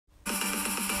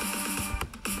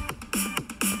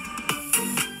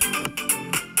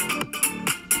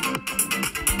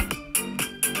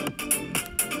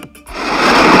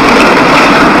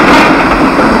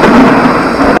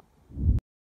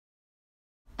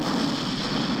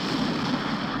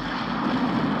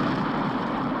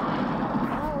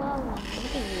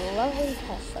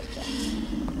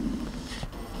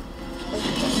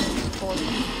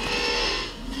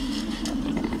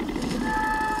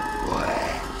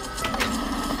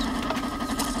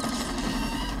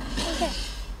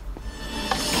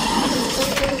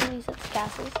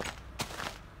passes.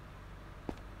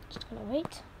 Just gonna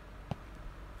wait.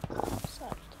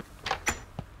 Outside.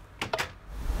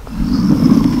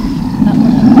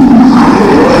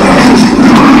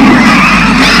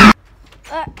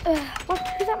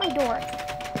 Who's at my door?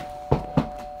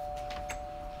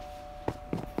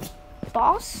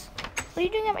 Boss? What are you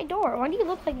doing at my door? Why do you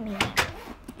look like me?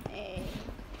 Hey.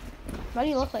 Why do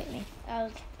you look like me? I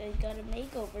got a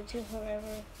makeover to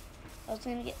whoever. I was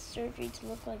gonna get surgery to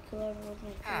look like whoever was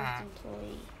my first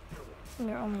employee. I'm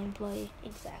your only employee.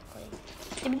 Exactly.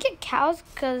 Did we get cows?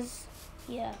 Cause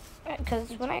Yeah.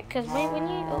 when I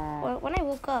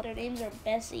woke up, Their names are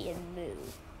Bessie and Moo.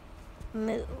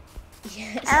 moo.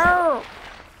 Yes. Oh.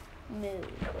 Moo.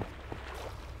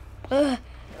 Ugh.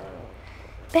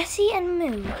 Bessie and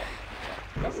Moo.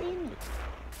 Bessie and Moo.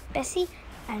 Bessie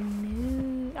and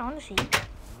Moo. I want to see.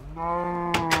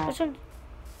 Which one?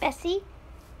 Bessie?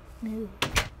 Moo.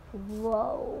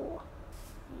 Whoa.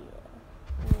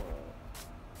 Yeah.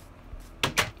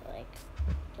 Whoa. Like.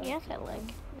 Yes, I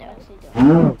like. No, No. actually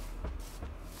don't.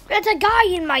 There's a guy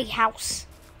in my house.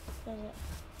 Was it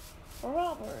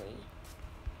robbery?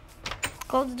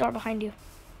 Close the door behind you.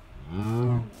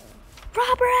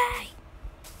 Robbery!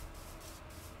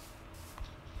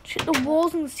 Shit, the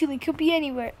walls and the ceiling could be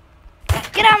anywhere.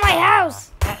 Get out of my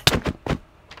house!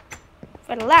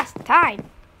 For the last time.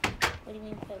 What do you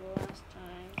mean for the last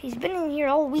time? He's been in here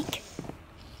all week.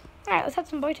 Alright, let's have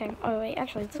some boy time. Oh, wait,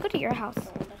 actually, let's go to your house.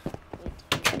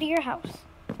 Wait. Go to your house.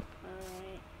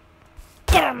 Alright.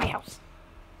 Get out of my house.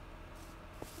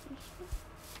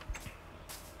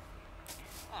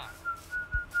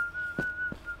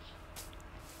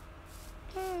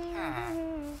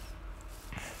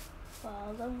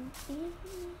 Follow me.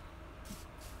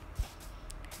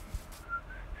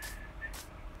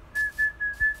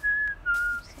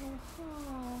 I'm so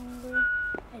hungry.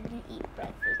 I didn't eat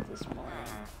breakfast this morning.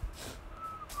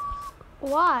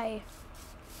 Why?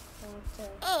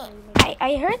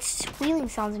 I heard squealing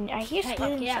sounds in your I hear Hey,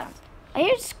 squealing yeah. sounds. I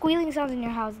hear squealing sounds in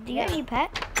your house. Do you have Yeah. any pet?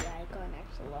 Yeah, I got an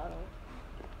axolotl.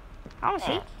 I want to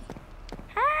see.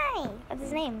 Hi. What's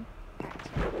his name?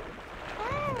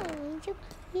 Hi. He's so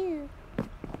cute.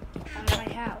 Out of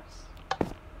my house.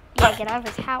 Yeah, get out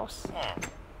of his house.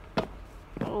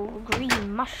 Oh,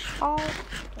 green mush ball.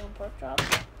 Don't pork chop.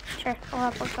 Sure, I'll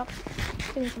have pork chops.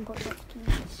 Give me some pork chops,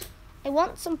 please. I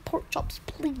want some pork chops,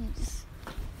 please.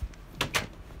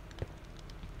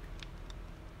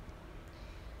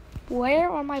 Where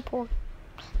are my pork?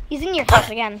 He's in your house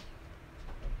again.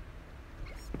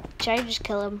 Should I just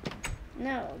kill him?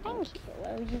 No, don't kill.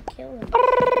 Why would you kill him?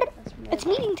 Brrr. That's murder. It's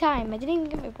meeting time. I didn't even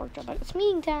get my pork chop. It's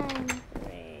meeting time.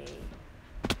 Hooray.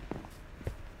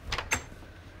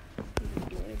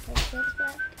 You want your pork chops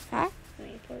back? Huh? You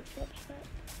want your pork chops back?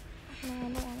 No, I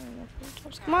don't want any more pork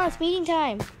chops. Come on, it's meeting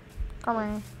time. Come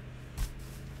on.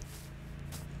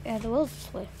 Yeah, the wheel's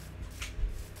this way.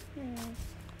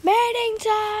 Meeting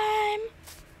time!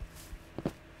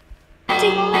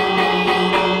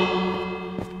 Ding-a-ling-a-ling!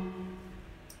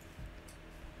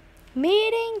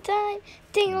 Meeting time!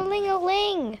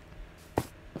 Ding-a-ling-a-ling!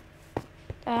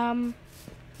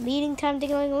 Meeting time,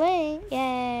 ding-a-ling-a-ling!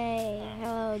 Yay!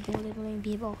 Hello, ding-a-ling-a-ling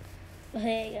people.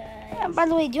 Hey guys. By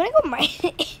the way, do you wanna go mining?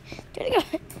 do you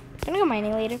wanna go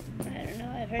mining later? I don't know.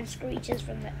 I've heard screeches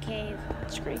from that cave.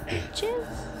 Screeches?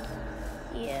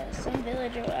 Yeah, some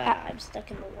villager. I'm stuck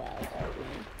in the well. Help me.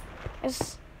 It's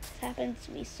This happens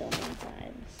to me so many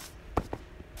times.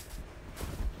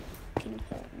 Can you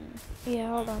help me? Yeah,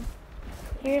 hold on.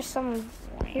 Here's some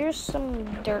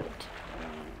dirt.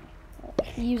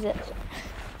 Use it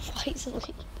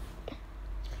wisely.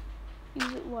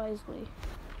 Use it wisely.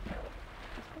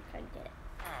 I think I get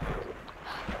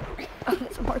it. Oh,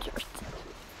 there's more dirt.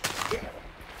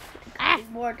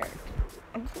 More dirt.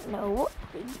 No.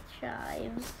 Big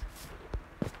chives.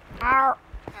 Ow.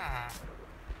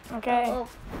 Okay. Oh,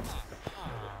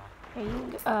 Here you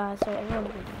go. Sorry, everyone's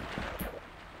reading.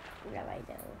 yeah, I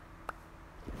know.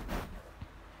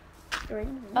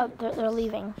 Oh, they're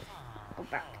leaving. Go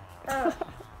back.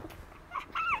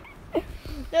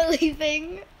 They're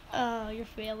leaving. Oh, you're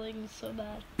failing so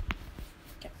bad.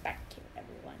 Get back here,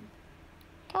 everyone.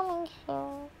 Coming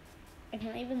here. I'm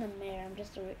not even the mayor. I'm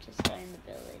just the richest guy in the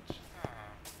village.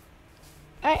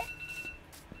 Alright.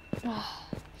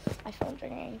 My phone's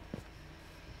ringing.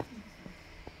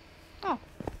 Oh.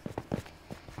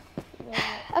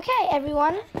 Okay,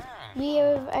 everyone. We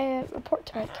have a report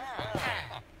to make.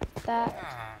 That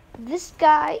this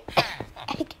guy,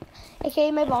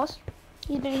 aka my boss,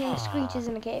 he's been hearing screeches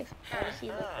in the cave. How does he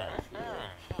look like?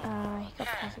 He got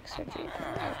plastic surgery.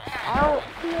 Oh.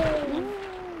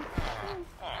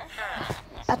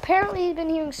 Apparently he's been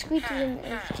hearing screeches in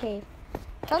his cave.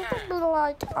 Something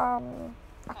like a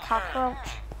cockroach.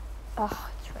 Oh,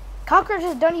 that's right.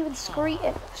 Cockroaches don't even screech.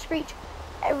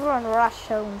 Everyone rush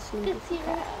home and sleep. It's your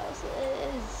house. It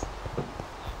is.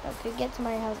 Okay, get to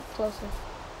my house closer.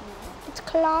 It's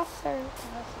closer.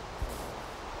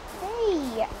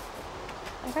 Hey!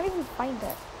 I can't even find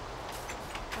it.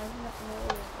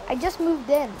 I just moved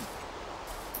in.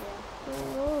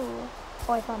 Yeah.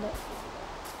 Oh, I found it.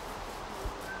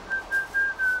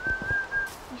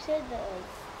 You said that like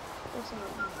there's some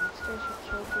monsters or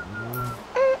children.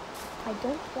 I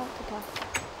don't want to talk.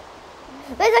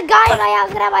 There's a guy in my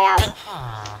house. Get out of my house.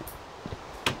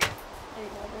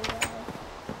 Another guy.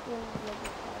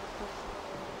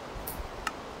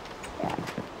 Yeah.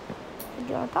 Do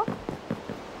you want to talk?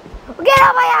 Get out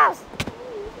of my house.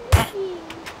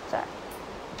 Sorry.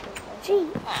 Gee.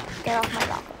 Get off my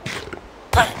balcony.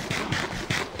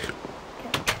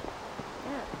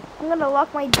 I'm gonna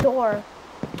lock my door.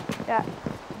 Yeah.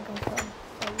 I'm gonna kill him.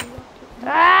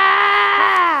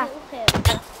 Ah!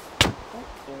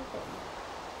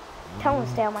 Tell him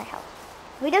to stay on my house.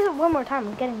 If he does it one more time,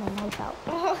 I'm getting my knife out.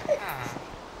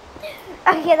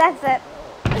 Okay, that's it.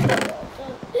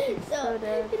 So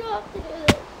dead. you don't have to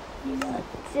do that.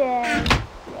 Dead.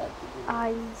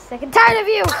 I'm sick and tired of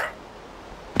you. You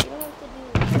don't have to do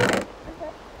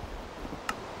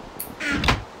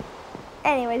that.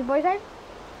 Anyways, boys,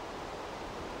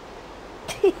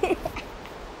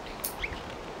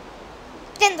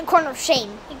 get in the corner of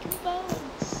shame. I can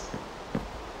balance.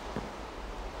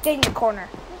 Get in your corner.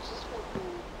 Let's just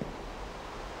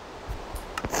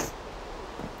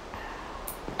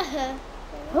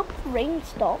Hope the rain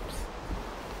stops.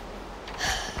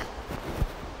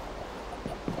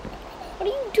 What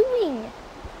are you doing?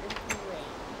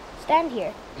 Stand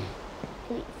here.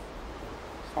 Please.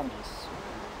 Stand here.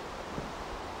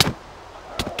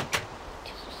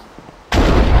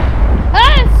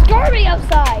 Ah, it's stormy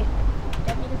outside.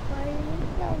 Want me to fire you?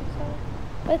 No, I'm sorry.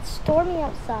 But it's stormy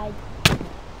outside.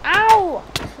 Ow!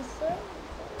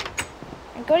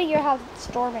 I'm going to your house, it's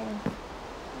storming.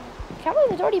 I can't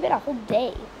believe it's already been a whole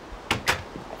day. I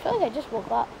feel like I just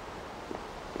woke up.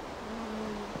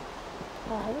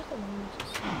 Oh, I wish the moon was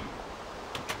just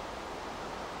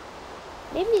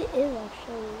maybe it is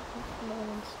actually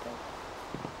morning still.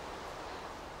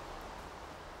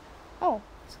 Oh,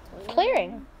 it's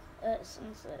clearing.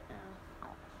 Sunset now.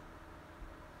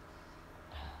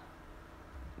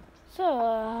 So,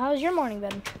 how's your morning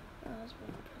been? Oh, that's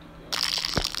been pretty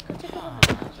good. Go take a look at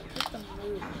the house. I put the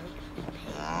mood.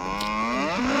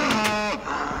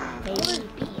 Maybe there's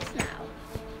bees now.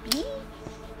 Bees?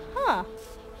 Huh.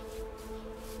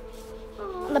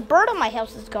 The bird on my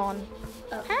house is gone.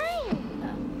 Oh. Hi.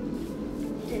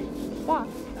 Dude, What?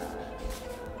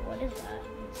 what is that?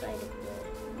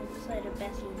 Inside of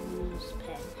Bessie's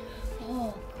pen.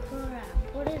 Oh crap!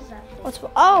 What is that thing?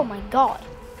 Oh my god.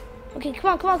 Okay,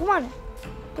 come on. Go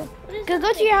What is that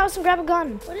to thing? your house and grab a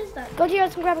gun. What is that? Go to your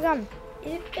house and grab a gun.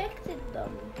 It infected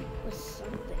them with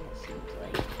something. It seems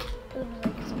like it was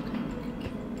like some kind of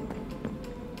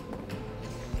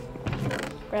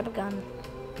cocoon. Grab a gun.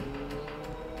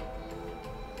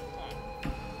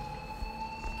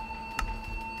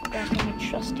 Grab my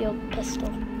trusty old pistol.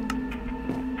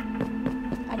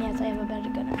 And yes, I have a better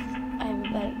gun. I have a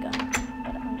better gun,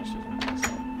 but I'm just using my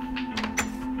pistol.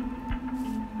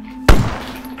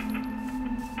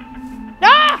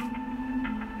 Ah!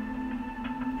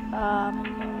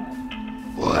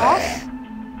 Boss?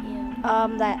 Yeah.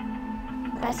 That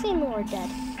Bessie and me were dead.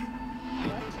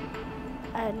 What?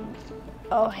 And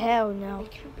oh hell no.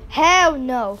 Hell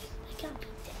no. They can't be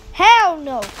dead. Hell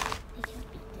no. They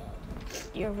can't be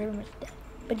dead. Your room is dead.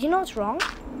 But you know what's wrong?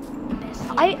 Bessie.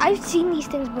 I've seen these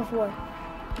things before.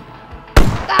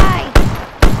 Die!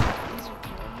 These are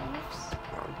TERRAMORPHs.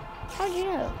 How'd you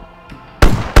know?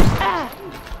 Ah!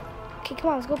 Okay, come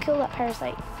on, let's go kill that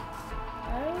parasite.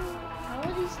 How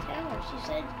are these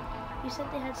TERRAMORPHs? You said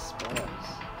they had spores.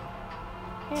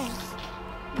 Yeah.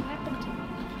 What happened to them?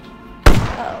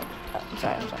 Oh, I'm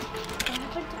sorry. What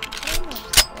happened to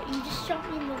TERRAMORPHs? You just shot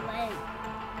me in the leg.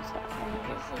 Are you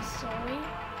just say sorry?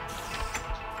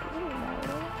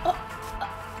 Oh,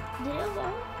 did it go?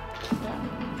 No.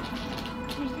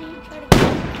 You see, you try to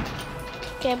kill me.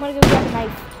 Okay, I'm gonna go grab a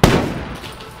knife.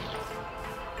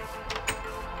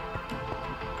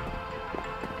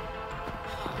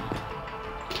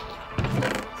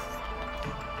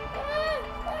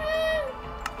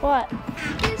 What?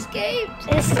 It escaped.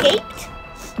 It escaped?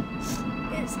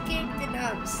 It escaped and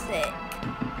I'm sick.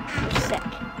 You're sick.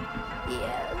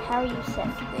 Yeah. How are you sick?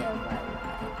 Yeah,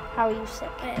 How are you sick?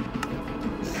 I am.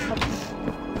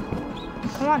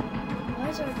 Come on. Why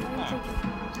is our phone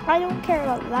taking? I don't care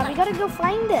about that. We gotta go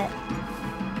find it.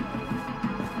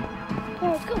 Come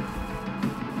on, let's go.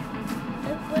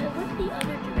 What's the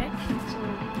other direction? So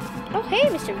Oh, hey,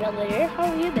 Mr. Villager. How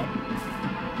have you been?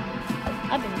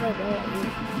 I've been good. How about you?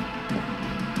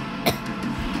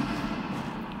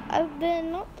 I've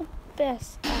been not the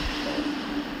best, actually.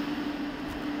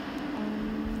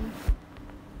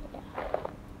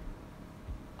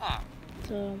 Yeah.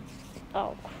 So,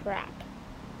 oh crap.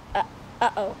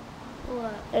 Uh-oh.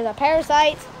 what? There's a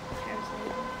parasite.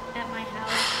 Parasite at my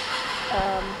house.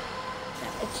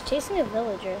 It's chasing a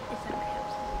villager. It's at my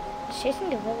house. It's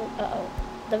chasing a village. Uh-oh.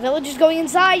 The villager's going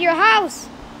inside your house.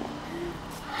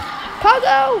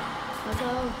 Pogo!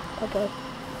 Pogo. Pogo.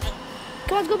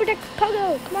 Come on, go protect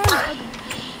Pogo. Come on.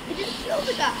 It just killed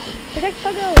the guy. Protect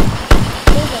Pogo.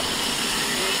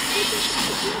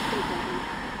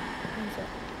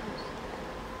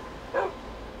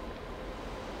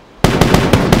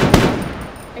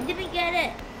 I didn't get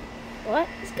it. What?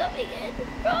 It's coming in.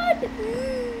 Run!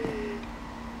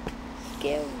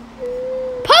 Scare.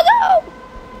 Pogo!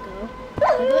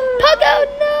 Pogo,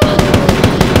 no!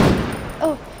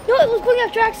 Oh, no, it was going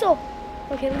after Axel.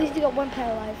 Okay, at least you got one pet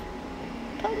alive.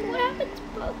 Pogo, What happened to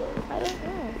Pogo? I don't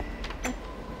know.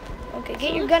 Okay,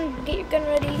 get your gun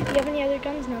ready. Do you have any other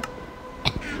guns now?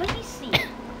 Let me see.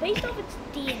 Based off its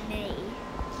DNA.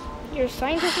 You're a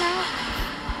scientist now?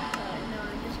 No,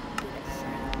 I'm just good at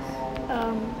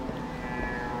science.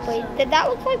 Wait, did that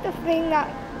look like the thing that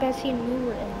Bessie and Lou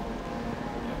were in?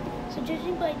 So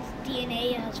judging by its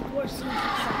DNA, it has 4 seeds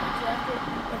inside.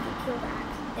 So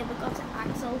if it got to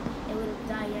Axel, it would have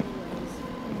died anyways.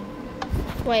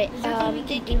 Wait, There's nothing we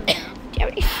can do now. do you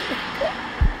have any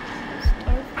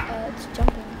it's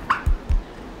jumping.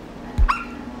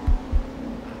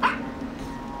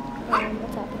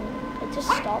 What's happening? It just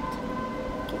stopped.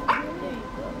 There you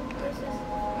go. This is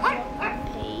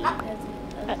paid as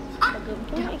a good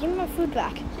Give me my food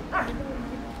back.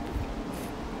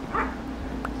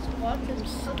 Watch him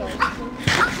start.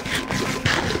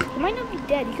 He might not be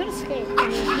dead. He could escape. I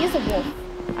mean, he is a wolf,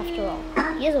 after all.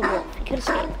 He is a wolf. He could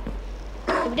escape.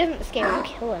 If he doesn't escape, I'm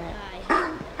killing it.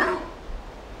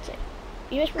 So,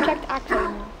 you must protect Axel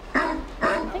now.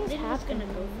 Something's They're just happening.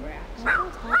 gonna go for Axel.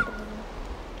 Something's happening.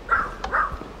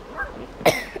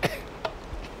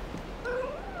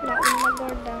 Not with my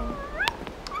guard down.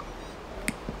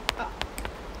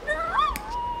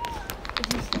 Is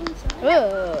he still inside?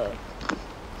 Ugh.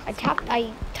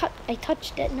 I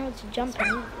touched it. Now it's jumping.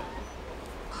 No!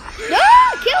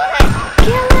 Kill it!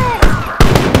 Kill it!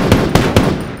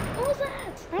 What was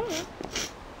that? I don't know.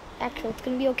 Axel, it's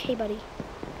gonna be okay, buddy.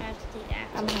 I have to take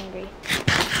Axel. I'm hungry.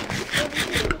 Let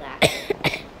me do that.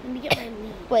 Let me get my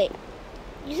lead. Wait.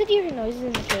 You said you heard noises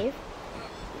in the cave?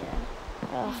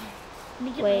 Yeah. Ugh. Let me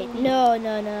get Wait. my lead.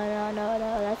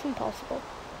 No. That's impossible.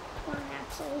 Come on,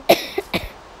 Axel.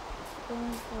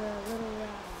 Going for a little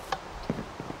round.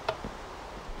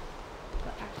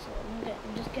 But Axel,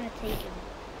 I'm just gonna take him.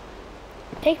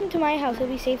 Take him to my house. He'll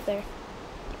be safe there.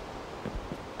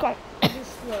 Come on.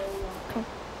 Just slow walk. Come.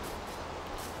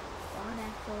 Come on,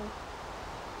 Axel.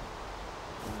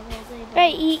 All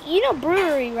day, Hey, you know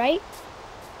Brewery, right?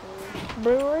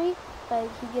 Brewery?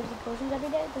 Like, he gives you potions every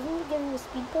day. Doesn't he give you a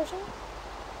speed potion?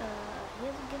 He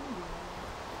hasn't given me one.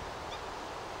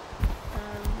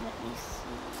 Let me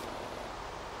see.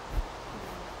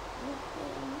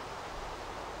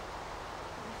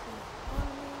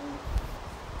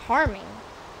 Harming.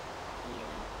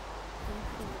 Yeah.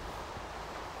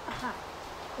 Aha.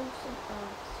 Potion of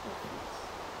swiftness.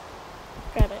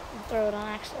 Grab it and throw it on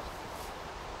Axel.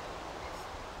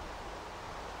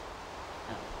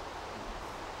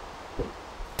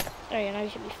 There you go, now you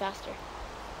should be faster.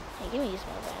 Hey, give me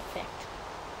some of that effect.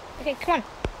 Okay, come on.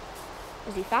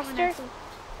 Is he faster? Tiny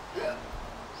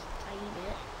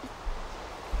bit.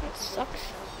 That sucks.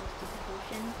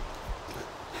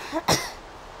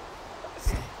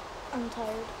 I'm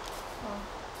tired.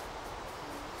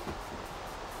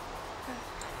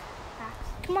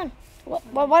 Come on.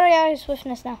 What are your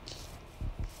swiftness now?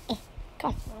 Come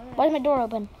on. Why is my door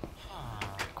open?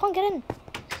 Come on, get in.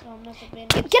 Someone must have been.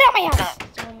 Get out my house!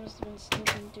 Someone must have been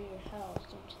snooping through your house,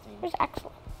 don't you think? Where's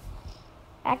Axel?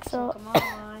 Axel. Come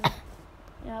on.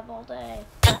 You have all day.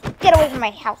 Get away from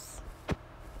my house.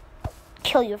 I'll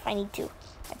kill you if I need to.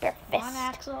 I bear Come on, fist.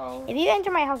 Axel. If you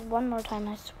enter my house one more time,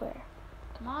 I swear.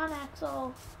 Come on,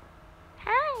 Axel.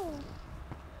 Hi.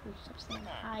 Stop saying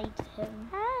hi to him.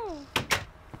 Hi.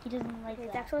 He doesn't like Is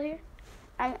that. Axel here?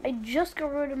 I just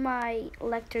got rid of my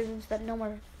lecterns that no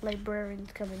more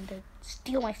librarians come in to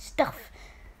steal my stuff.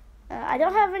 I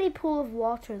don't have any pool of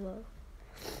water though.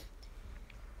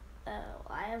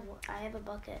 I have a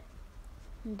bucket.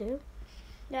 You do?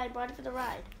 Yeah, I brought it for the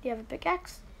ride. Do you have a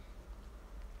pickaxe?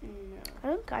 No. I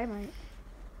think I might.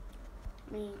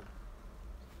 I mean,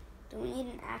 do we need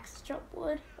an axe to chop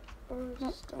wood or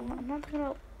No, stone? I'm not thinking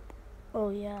about. Oh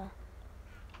yeah.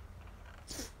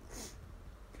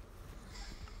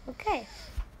 Okay.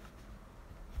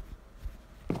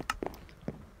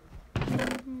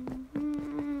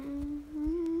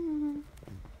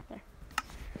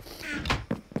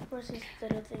 Where's this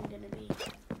little thing gonna be?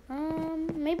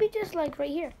 Maybe just like right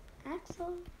here.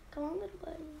 Axel, come on, little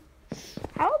buddy.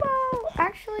 How about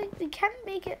actually we can't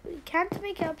make it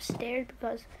upstairs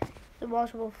because the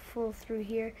walls will fall through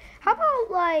here. How about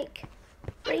like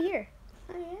right here?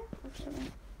 Oh yeah.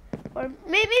 Okay. Or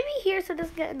maybe here so it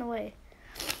doesn't get in the way.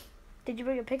 Did you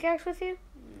bring a pickaxe with you?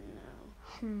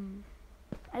 No.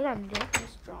 I got him, dude. I'm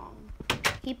strong.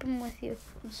 Keep him with you.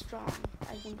 I'm strong.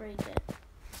 I can break it.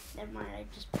 Never mind. I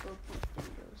just broke my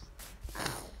fingers.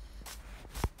 Ow.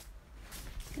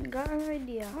 Got an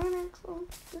idea. Come on, Axel.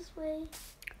 This way.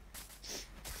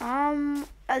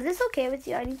 Is this okay with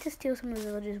you? I need to steal some of the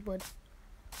villagers' wood.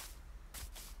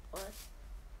 What?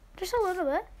 Just a little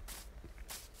bit.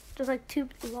 Just like 2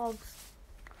 logs.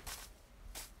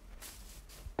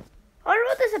 What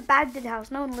about this abandoned house?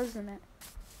 No one lives in it.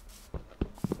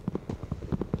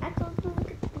 Axel,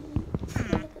 look at these.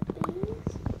 Look at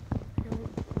these. I don't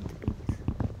want bees.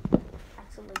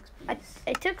 Axel likes bees.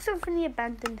 I took some from the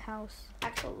abandoned house.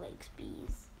 Axel likes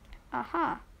bees.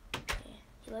 Uh-huh. Okay.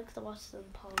 He likes to watch them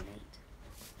pollinate.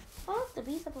 Oh, look, the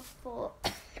bees have a full.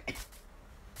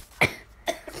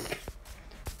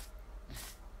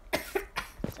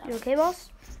 You okay, boss?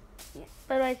 Yeah.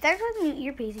 By the way, thanks for the new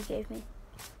earpiece you gave me.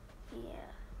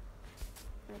 Yeah.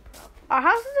 No problem. Our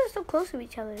houses are so close to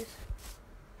each other's.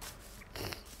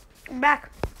 I'm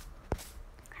back.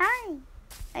 Hi.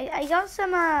 I got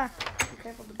some Be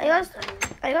careful, the I bees got coming.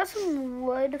 I got some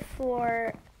wood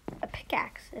for a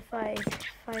pickaxe if I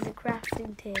find a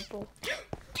crafting table.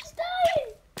 He's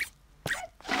dying!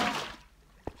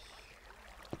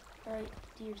 Alright,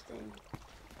 do your thing.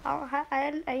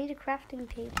 I need a crafting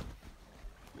table.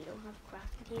 You don't have a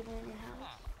crafting table in your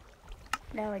house?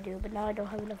 Now I do, but now I don't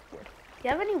have enough wood. Do you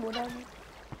have any wood on you?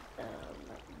 Let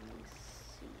me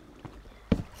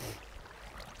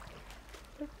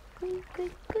see.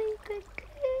 Quick.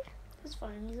 It's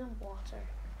fine, he's in water.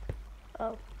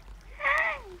 Oh.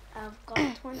 I've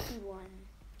got 21.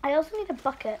 I also need a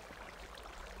bucket.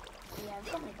 Yeah,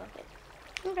 I've got my bucket.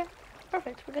 Okay,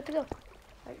 perfect. We're good to go.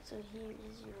 Alright, so here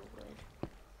is your wood.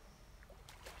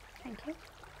 Thank you.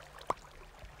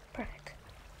 Perfect.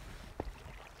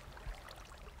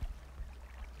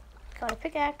 Got a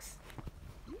pickaxe.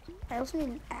 I also need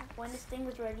an axe. When this thing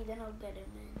is ready, then I'll get it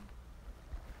in.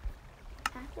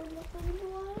 After looking in the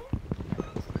water?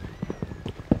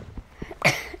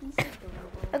 He's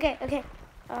adorable. Okay.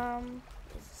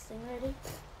 Is this thing ready?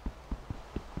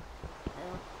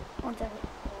 One second.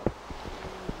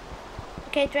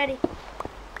 Okay, it's ready.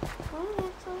 Come on,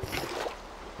 Axel.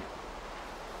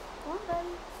 Come on,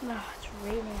 buddy. No, it's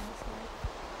raining outside.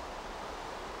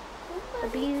 Come The on,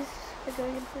 buddy. bees are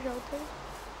going in for shelter.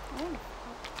 Oh.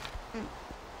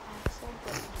 Axel,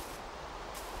 buddy.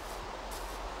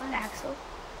 Axel.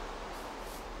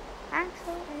 Thank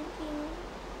you.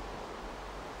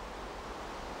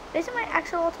 Based on my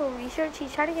axolotl research,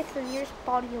 he's trying to get to the nearest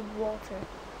body of water.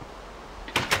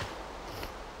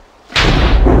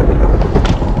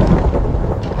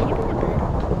 Can you bring a bed?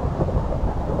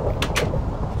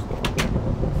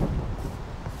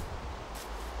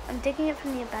 I'm taking it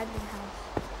from the abandoned house.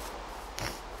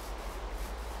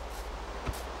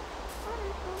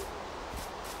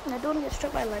 And I don't want to get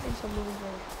struck by lightning, so I'm moving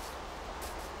very fast.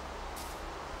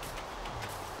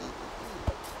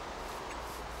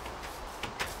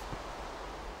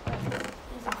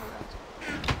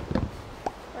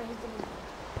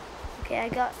 Okay, I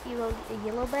got you a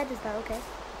yellow bed. Is that okay?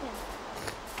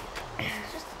 Yeah.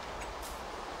 It's just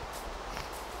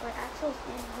where Axel's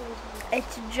in his.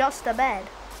 It's just a bed.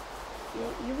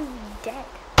 You're really dead.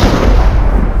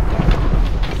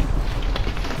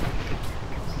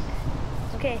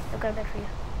 Okay, I've got a bed for you.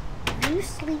 You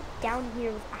sleep down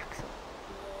here with Axel.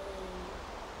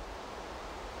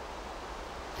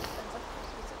 That's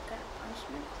a kind of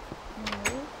punishment.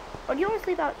 No. Or do you want to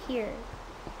sleep out here?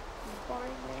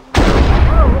 Boring lady. No,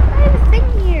 I have a thing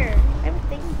here. I have a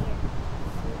thing here.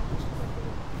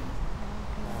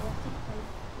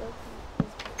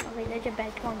 Okay, there's your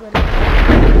bed. Come on, go to bed.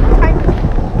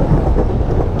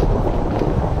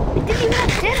 We didn't even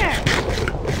have dinner.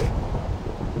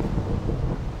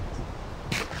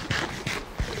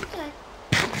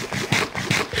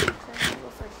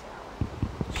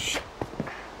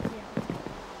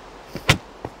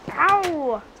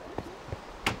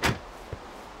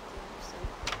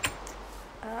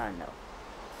 no.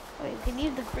 I mean, you can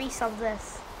use the grease on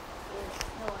this.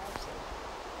 No, I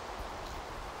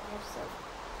have some.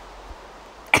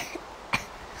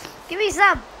 Give me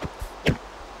some.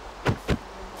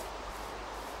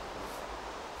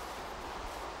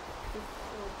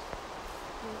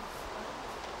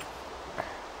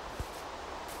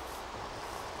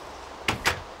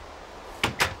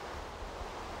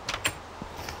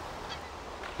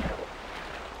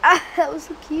 Ah, that was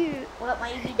so cute. What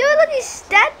might you be Yo, doing? look, he's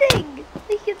standing.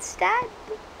 He can stand.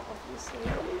 Obviously,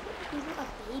 he's not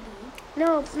a baby.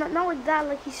 No, not like that.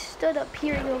 Like he stood up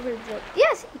peering over the.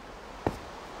 Yes.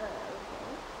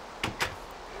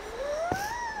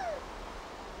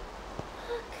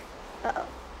 Okay. Uh oh.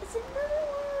 It's another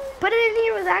one. Put it in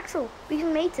here with Axel. We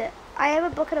can mate it. I have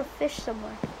a bucket of fish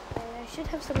somewhere. I should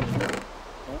have some in here.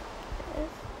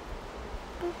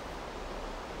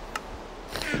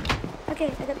 Okay,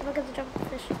 I got the bucket of jump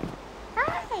fish.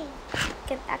 Hi.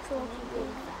 Get Axel on Really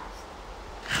fast.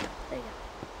 There you go.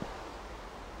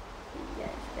 You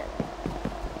guys gotta do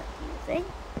your thing.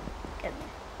 Get in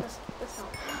there. That's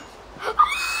not fast.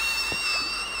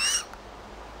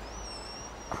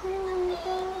 Oh my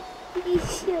god, he's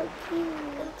so cute. It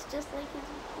looks just like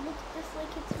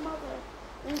its mother.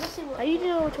 Let me go see what. How do you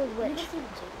know which one's Let me which? go see the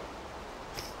chicken.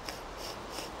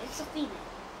 It's a female.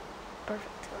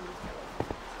 Perfect.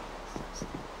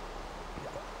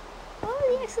 Oh,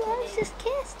 the Axolotls just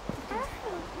kissed. Oh,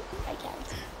 I can't.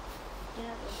 You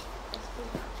know, let's do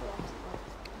two axolotls.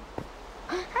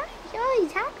 Hi. Oh,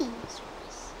 he's happy.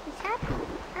 He's happy.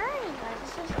 Hi. Guys,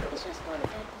 let's just go to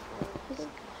bed before.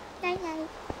 Night night.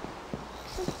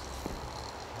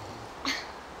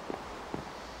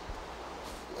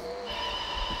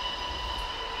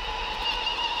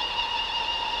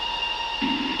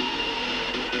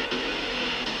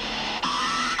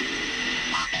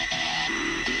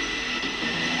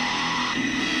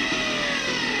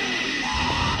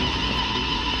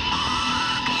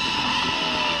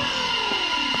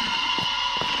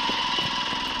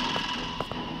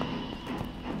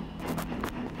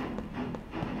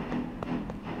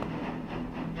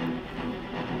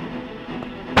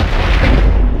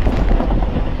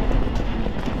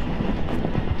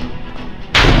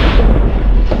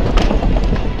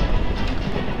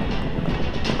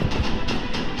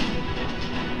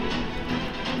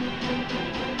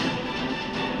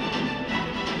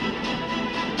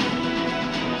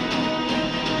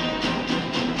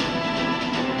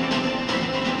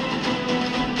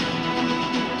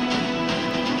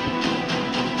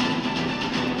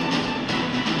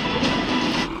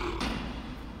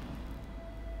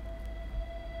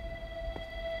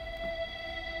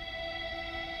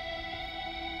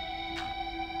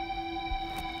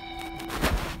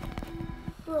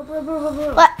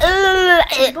 Bro. What?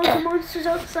 There's a bunch of monsters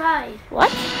outside.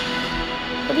 What?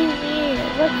 What do you mean?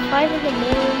 It's like 5 in the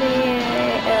morning.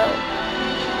 Oh.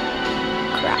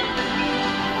 Crap.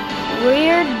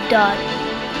 We're done.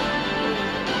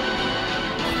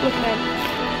 Look, man.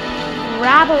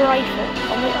 Grab a rifle.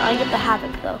 I get the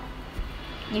Havoc, though.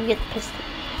 You get the pistol.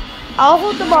 I'll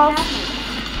hold them off.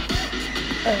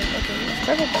 Oh, okay. That's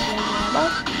perfect. That's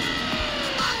ammo.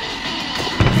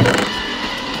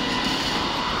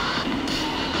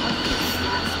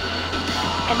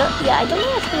 I don't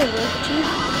know if it's gonna work, Chief.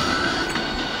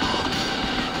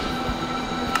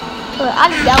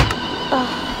 I'm down.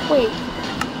 Wait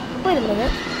a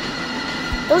minute.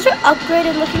 Those are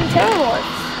upgraded looking Terramorphs.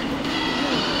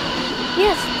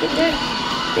 Yes,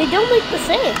 they don't look the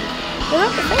same. They're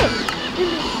not the same.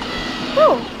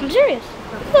 No, I'm serious.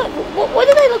 Look, what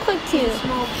do they look like to you?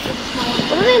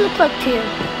 What do they look like to you?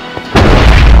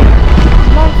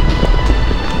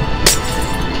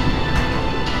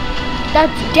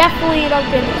 That's definitely an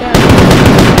upgraded Terramorph.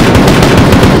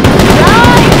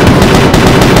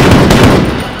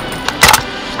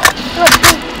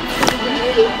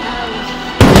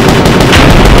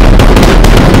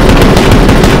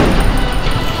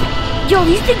 Yo,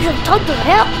 these things have tons of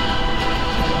help.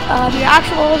 Your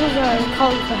axolotls are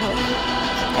calling for help.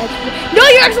 No,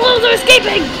 your axolotls are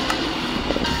escaping!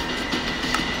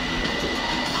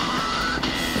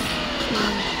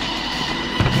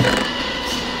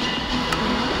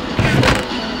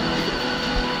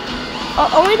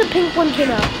 Only the pink one came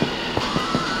out.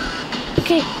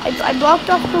 Okay, I blocked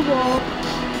off the wall.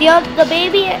 The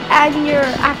baby and your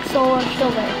axle are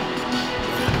still there.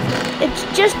 It's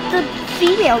just the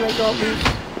female that got loose.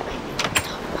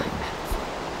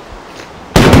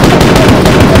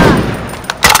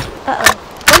 Uh-oh.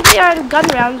 Once we are out of gun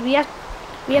rounds, we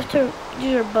have to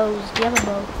use our bows. Do you have a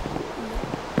bow?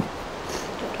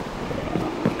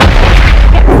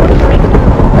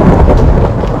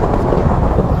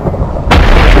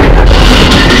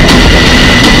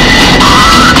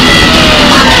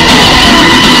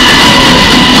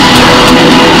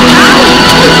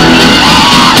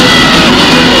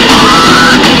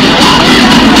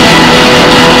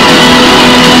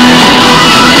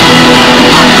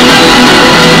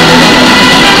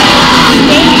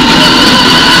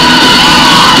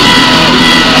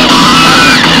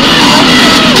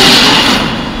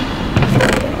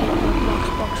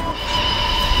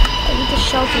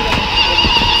 shelter them.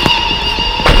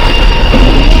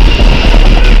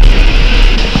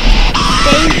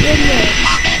 Stay in there.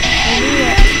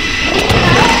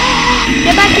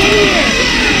 Get back in here.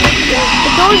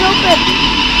 The door's open.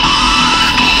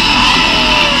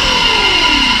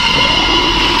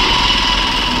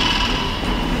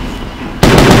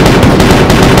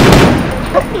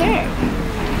 Come here.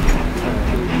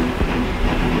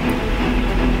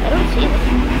 I don't see them.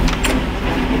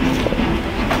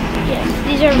 Yes,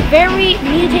 these are very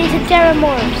mutated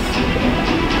terramorphs.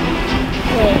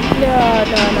 Wait, no,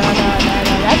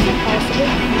 that's impossible.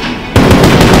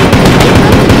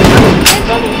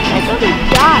 My brother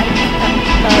died.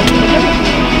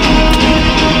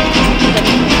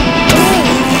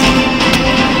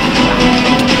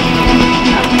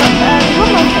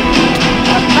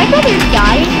 My brother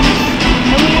died.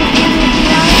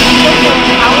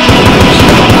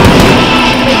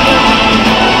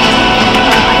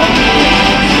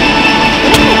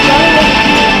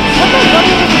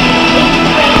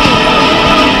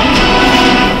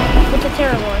 What's a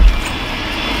terramorph?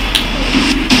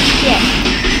 Yes.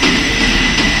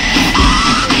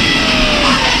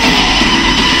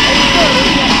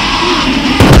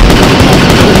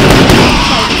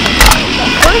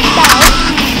 First out,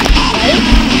 right?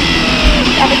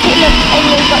 And it came up and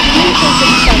we got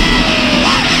mutated stuff.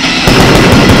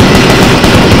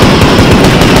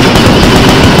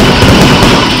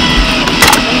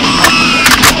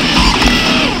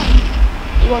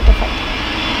 You want to fight?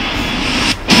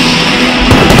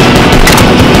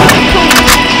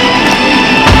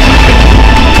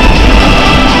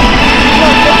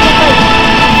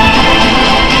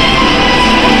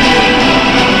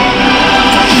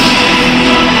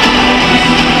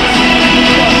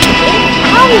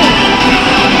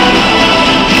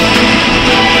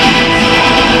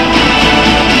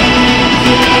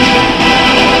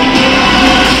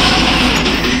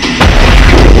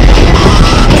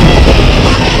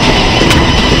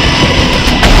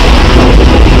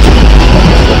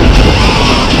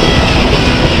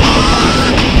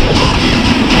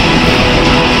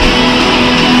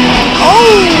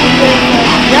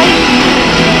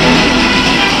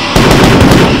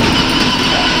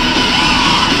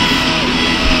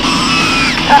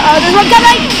 There's one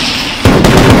coming!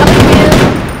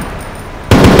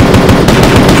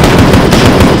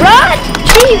 Run!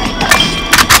 Chief!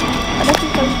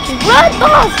 Run,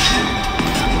 boss!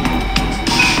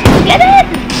 Get in!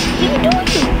 What are you doing?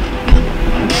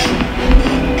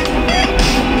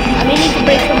 I may need to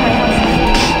break from my house.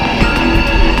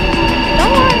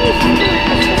 Don't worry.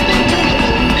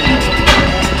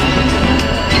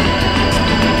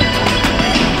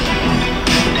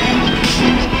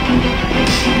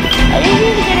 I just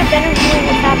need to get a better view of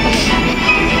what's happening.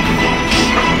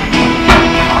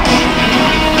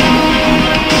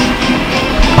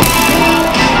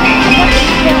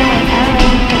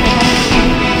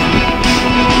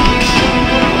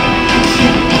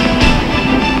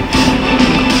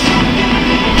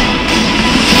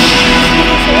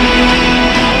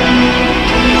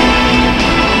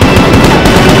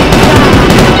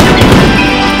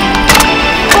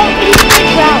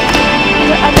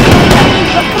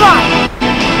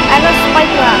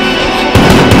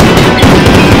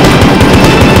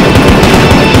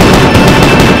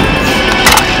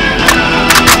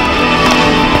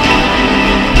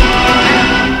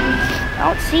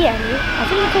 See any? I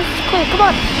think because it's clear. Come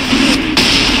on.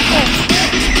 There.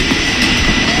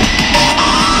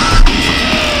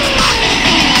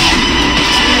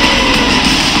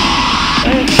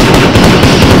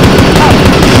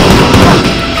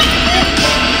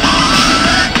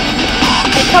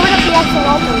 I covered up the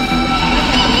axolotls.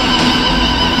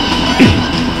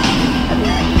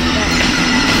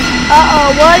 Uh-oh,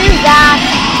 what is that?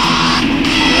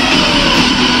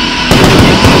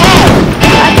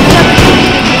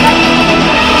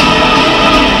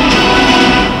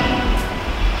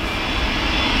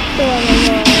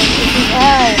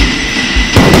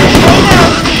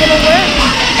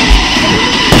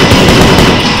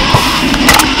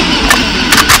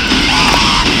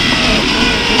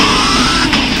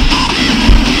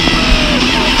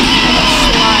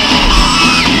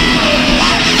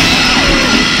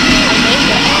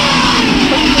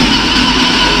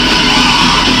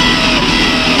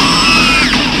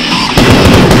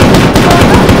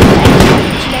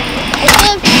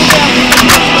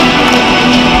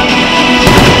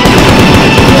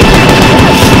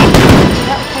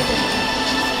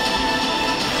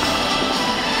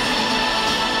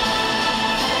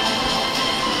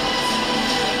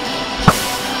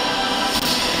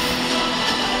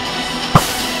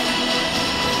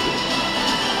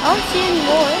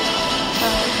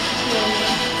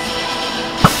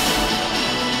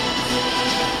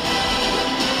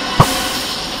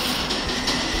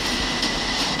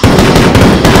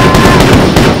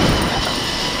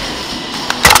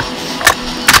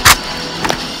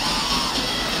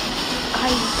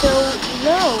 So,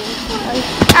 no.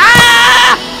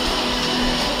 Ah!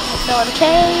 I fell in a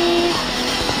cave.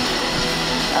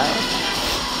 Uh-oh.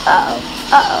 Uh-oh.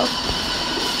 Uh-oh.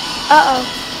 Uh-oh.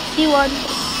 See one.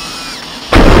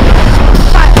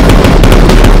 Fire.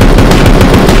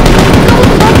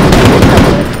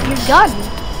 Your gun.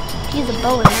 Use a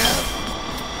bow and arrow.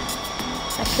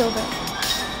 I killed him.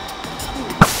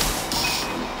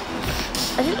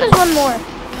 I think there's one more.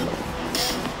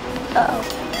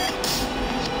 Uh-oh.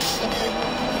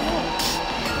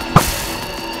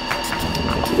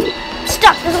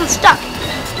 Stuck! This one's stuck!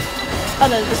 Oh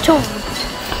no, there's two of them.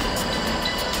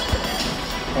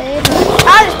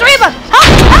 Ah, there's three of them! Help!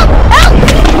 Help! Help!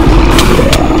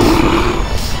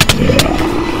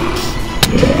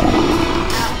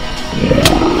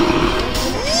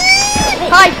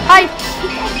 Hide! Hide!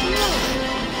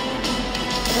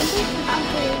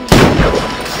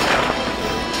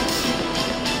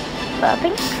 I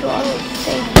think Claw is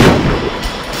staying.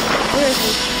 Where is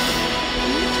he?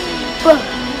 Bro,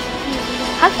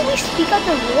 how can we speak out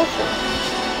the water?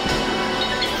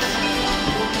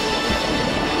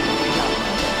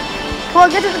 Come on,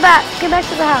 get to the back. Get back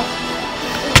to the house.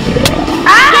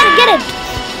 Ah! Get it!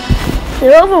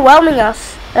 They're overwhelming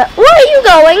us. Where are you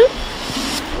going?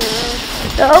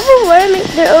 They're overwhelming.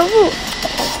 They're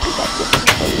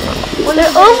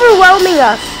overwhelming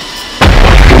us.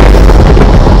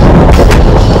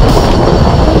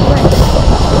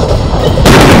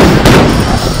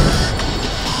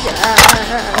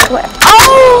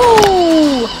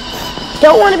 Oh!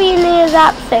 Don't want to be near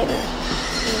that thing.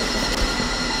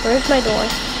 Where's my door?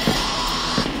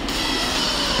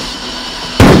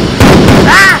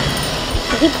 Ah!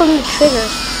 I keep pulling the trigger.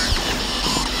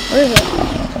 Where is it?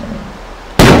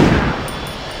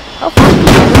 How fast do you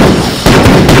run?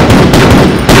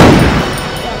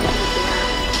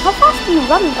 How fast do you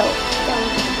run though?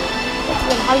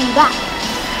 How are you back?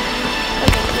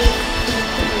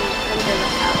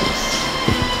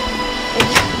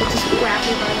 Grab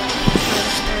me by the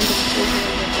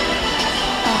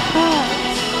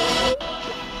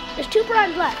There's 2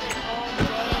 primes left.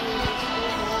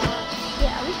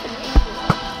 Yeah, we can make it.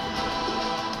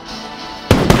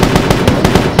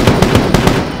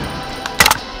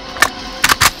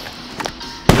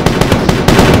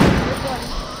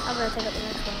 I'm gonna take up the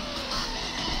next one.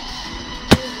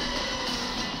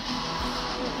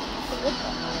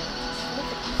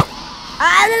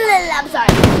 I'm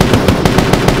sorry.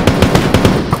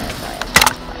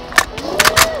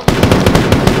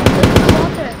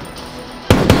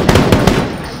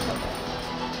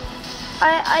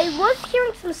 I was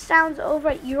hearing some sounds over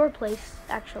at your place,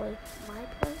 actually. My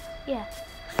place? Yeah.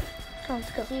 Come on,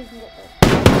 let's go. See if you can get there.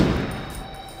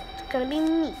 It's gonna be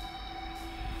me.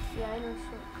 Yeah, I know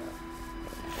shortcut.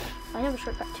 I have a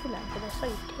shortcut too now, but I saw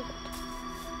you take it.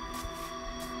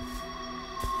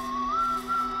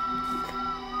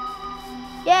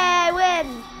 Yay, I win!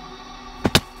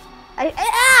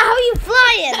 How are you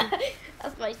flying?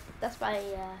 that's my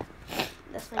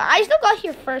I still got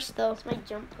here first though. That's my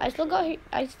jump. I still got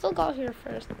here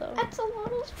first though. That's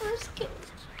Alano's first kill.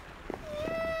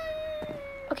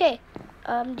 Okay.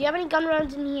 Do you have any gun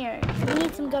rounds in here? We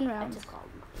need some gun rounds.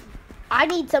 I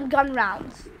need some gun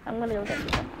rounds. I'm gonna go get some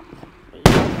gun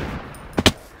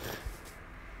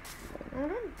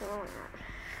rounds.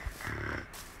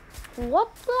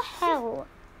 What the hell?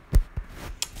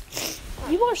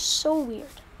 You are so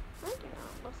weird.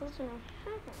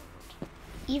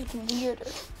 Even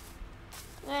weirder.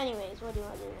 Anyways, what do you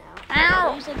want to do now?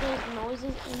 Ow! You said there's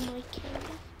noises in my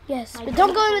cave. Yes, but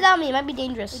don't go in without me. It might be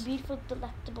dangerous. A beautiful,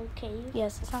 delectable cave.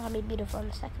 Yes, it's not gonna be beautiful in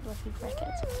a second if we break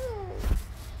it.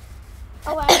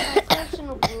 Oh, my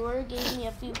personal brewer gave me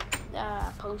a few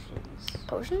potions.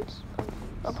 Potions?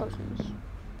 What potions?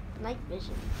 Night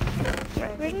vision.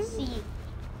 Night I vision? can see.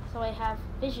 So I have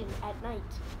vision at night.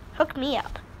 Hook me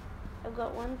up. I've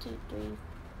got 1, 2, 3,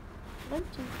 1,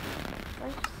 2,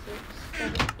 5, 6,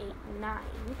 7, 8, 9,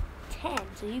 10.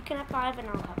 So you can have 5 and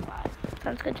I'll have 5.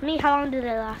 Sounds good to me. How long did it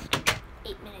last?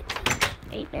 8 minutes each.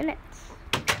 8 minutes.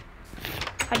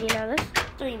 How do you know this?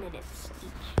 3 minutes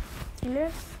each. 3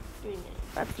 minutes? 3 minutes.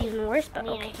 That's even worse, but I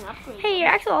mean, okay. I can upgrade Hey, them. your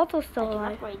axolotl's still I can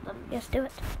alive. upgrade them. Yes, do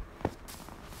it.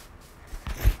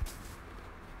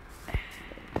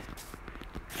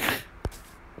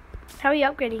 How are you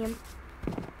upgrading him?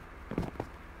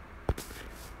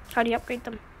 How do you upgrade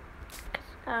them?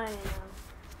 I don't know.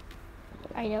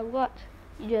 I know what.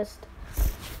 You just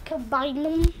combine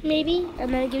them, maybe,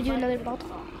 and then it gives you another belt.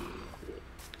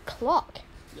 Clock?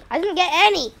 Yeah. I didn't get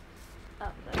any.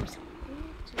 Oh, there's 1,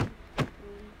 2, 3,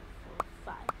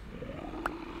 4,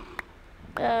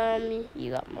 5.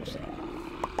 You got most of them.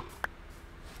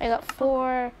 I got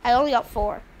 4. I only got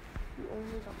 4. You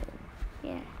only got 4.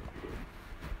 Yeah.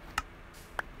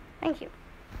 Thank you.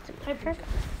 Perfect.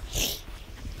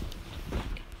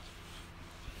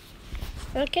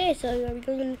 Okay, so are we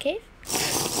going in the cave?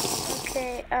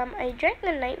 Okay, I drank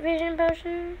the night vision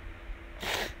potion.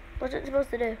 What's it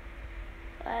supposed to do?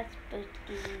 That's supposed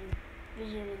to give you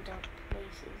vision in dark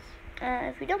places.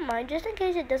 If you don't mind, just in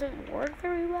case it doesn't work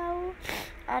very well,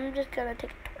 I'm just gonna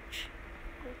take a torch.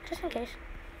 Just in case.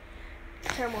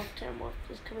 Terramorph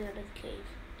is coming out of the cave.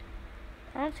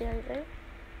 I don't see anything.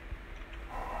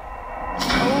 Oh!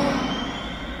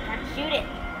 Gotta shoot it!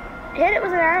 Hit it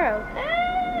with an arrow. Ah!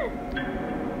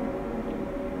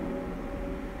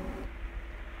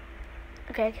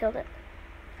 Okay, I killed it.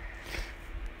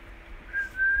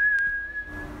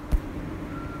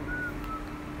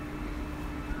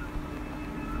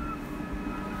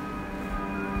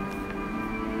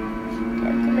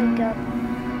 Okay, it's a big gun.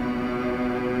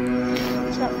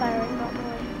 It's not firing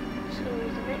properly. So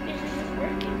is the night vision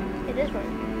working? It is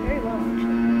working very well,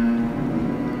 actually.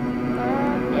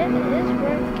 Yeah, it is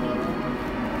working.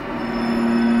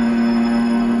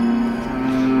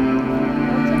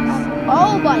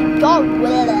 Oh my god!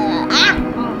 Ah!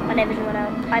 My night vision went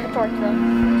out. I have a torch though.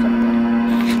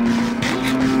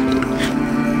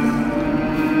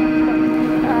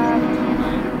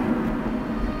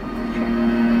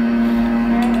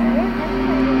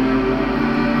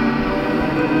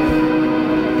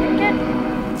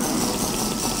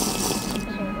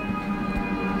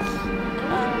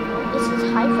 This is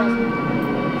high res.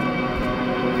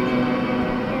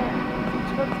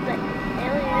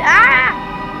 Ah!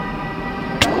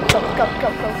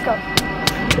 Go.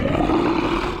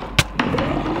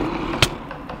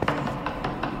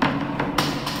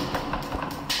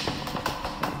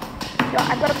 Yo,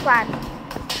 I've got a plan.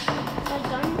 My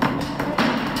gun?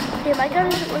 Yeah, my gun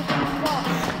isn't working.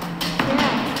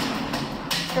 Yeah.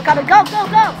 Still gotta go.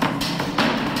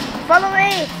 Follow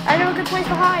me. I know a good place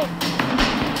to hide.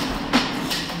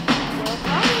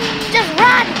 Just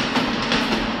run.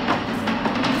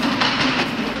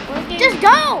 Just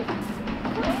go.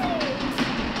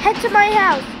 Head to my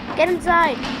house. Get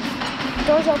inside.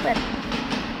 Door's open.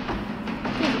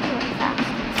 Please, you're going fast.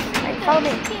 Alright, follow me.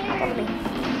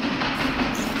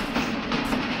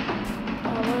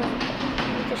 Oh, where is it? Let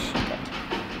me just shoot it.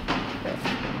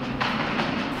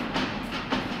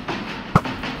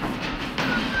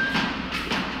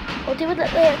 We'll deal with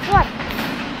it later. Come on.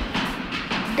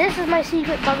 This is my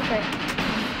secret bunker.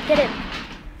 Get in.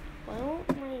 Well,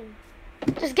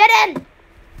 Just get in.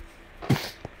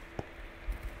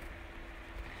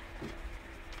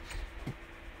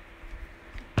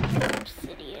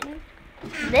 obsidian.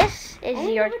 This is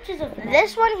your.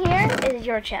 This one here is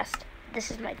your chest.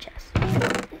 This is my chest.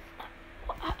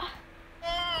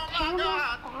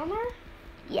 Terramorph armor?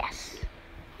 Yes.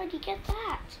 How'd you get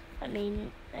that? I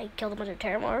mean, I killed a bunch of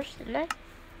terramorphs, didn't I?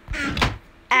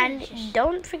 And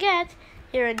don't forget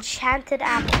your enchanted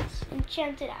apples.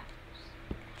 Enchanted apples.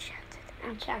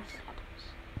 Enchanted apples.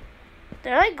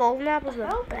 They're like golden apples,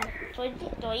 but Oh. better.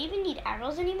 Do I even need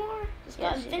arrows anymore? It's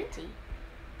got Yes, you do. infinity.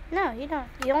 No, you don't.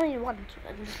 You only need one. So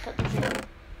I can just put this in.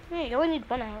 Yeah, you only need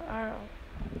one arrow.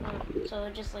 So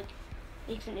it just like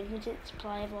makes an infinite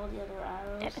supply of all the other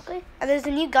arrows. Technically. And there's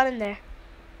a new gun in there.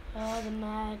 Oh, the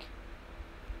mag.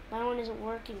 My one isn't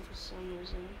working for some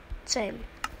reason. Same.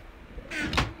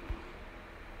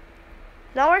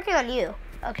 Not working on you.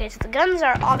 Okay, so the guns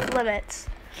are off limits.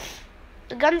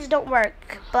 The guns don't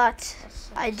work, but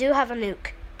I do have a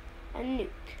nuke. A nuke.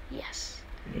 Yes.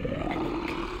 A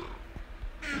nuke.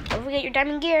 Don't forget your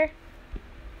diamond gear.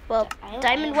 Well,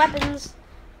 diamond weapons.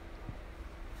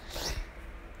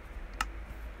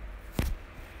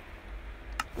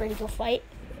 Ready to go fight?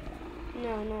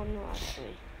 No,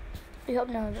 actually. We hope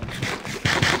no.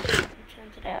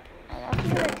 Enchanted apples. I'm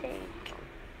also gonna take.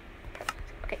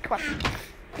 Okay, come on.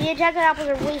 The enchanted apples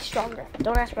are way stronger.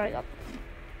 Don't ask where I got them.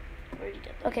 Where'd you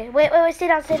get them? Okay, wait, stay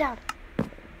down. Nothing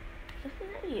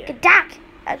out here. Get back!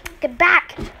 Get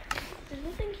back! There's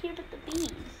nothing here but the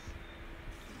bees.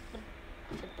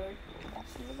 The bird.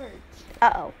 See the birds.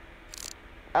 Uh-oh.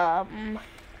 What?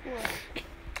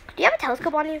 Do you have a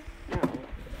telescope on you? No.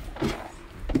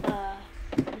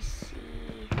 Let me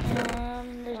see.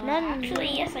 There's none. Actually,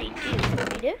 yes, I do.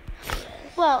 You do?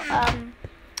 Well,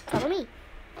 follow me.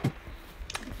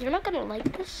 You're not gonna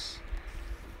like this,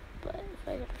 but if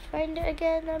I can find it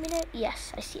again, I mean,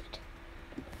 yes, I see it.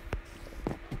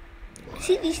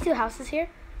 See these two houses here?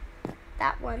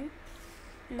 That one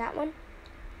and that one.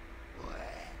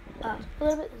 A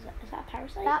little bit. Is that a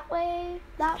parasite? That way.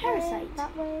 That Parasite. way.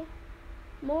 That way.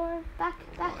 More. Back.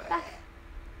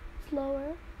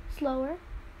 Slower. Slower.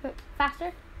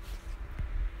 Faster.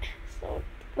 So,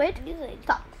 Wait.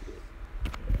 Stop.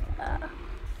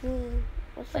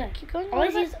 What's Wait, that? keep going. All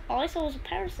I saw was a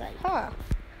parasite. Huh.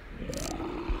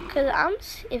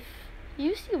 Because if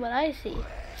you see what I see,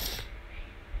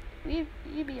 you'd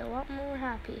be a lot more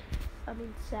happy. I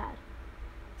mean, sad.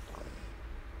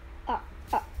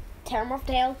 Terramorph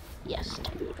tail. Yes.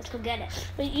 Let's go get it.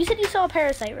 Wait, you said you saw a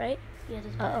parasite, right? Yeah,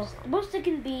 there's a Uh-oh. parasite. The most it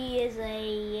can be is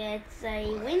it's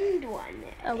a winged one.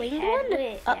 A winged It had one?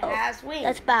 It Uh-oh. has wings.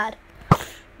 That's bad.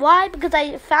 Why? Because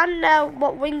I found out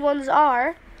what winged ones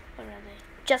are. What are they?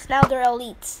 Just now they're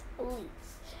elites. Elites.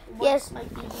 What Yes. might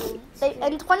be the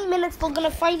elites? In 20 minutes, they're going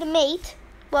to find a mate.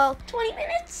 Well, 20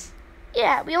 minutes?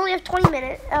 yeah, we only have 20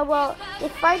 minutes. Well, they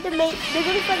find the mate. They're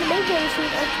going to find the mate very soon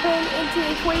and turn into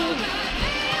a twin.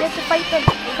 We have to fight them.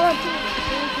 Come on.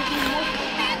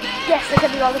 Yes, they're going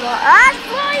to be all the way. Ah, it's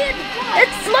flying!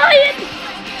 It's flying!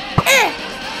 Eh!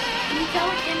 Can you tell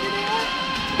what gender they are?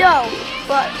 No,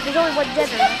 but there's only one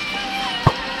gender.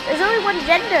 There's only one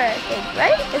gender, I think,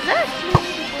 right? Is there?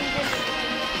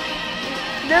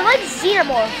 They're like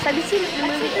xenomorphs. Have you seen the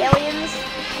movie Aliens?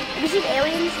 Have you seen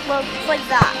Aliens? Well, it's like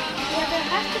that. Yeah, there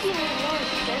has to be only one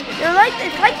gender.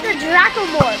 It's like the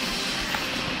Dracomorphs.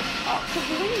 Oh, because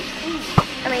there's only three.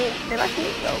 I mean, they must be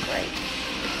rogue, right?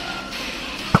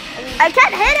 I mean, I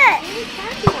can't hit it! only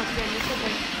can be one gender, so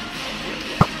then...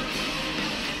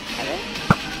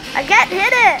 I can't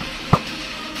hit it!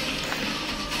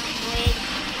 Wait.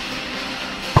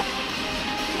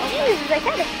 Jesus, I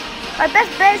can't hit it. My best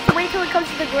bet is to wait till it comes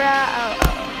to the ground.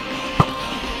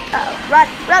 Run,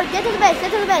 get to the base,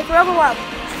 we're overwhelmed.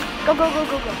 Go. God,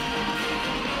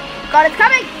 it's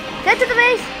coming! Get to the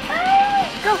base!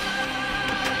 Go!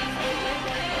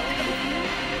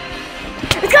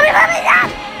 It's coming at me! Yeah!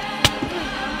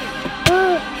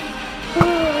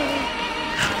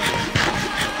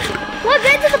 Well,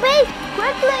 get to the base!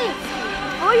 Quickly!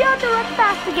 Or you have to run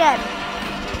fast again.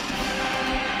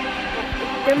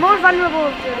 They're more vulnerable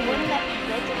if they're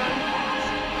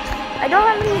I don't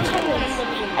have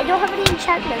any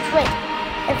enchantments. Wait.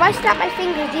 If I snap my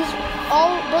fingers,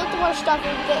 both of our stuff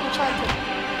will get enchanted.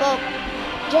 Well,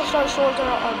 just our swords and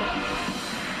our armor.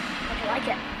 I like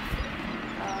it.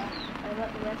 I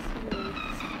let the rest of me.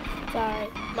 Sorry,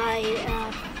 my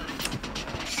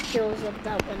Skills of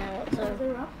that one out, so...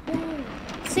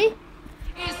 See?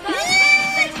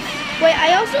 Wait,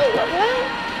 I also... What?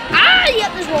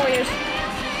 Yep, there's warriors.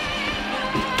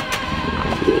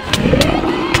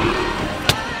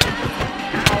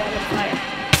 I'm on fire.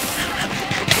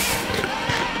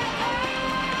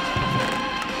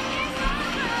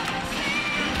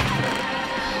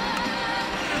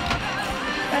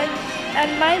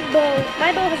 And my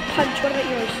bow has punch. What about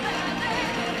yours?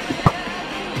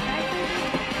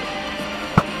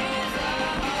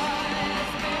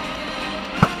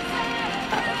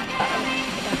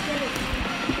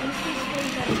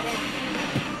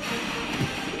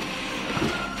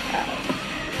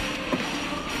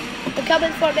 They're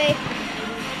coming for me.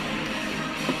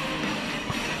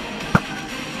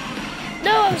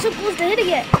 No, I'm so close to hitting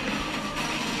it.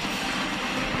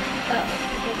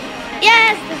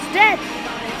 Yes, it's dead.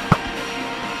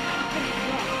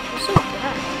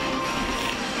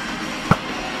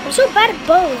 I'm so bad at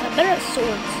bows. I'm better at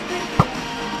swords.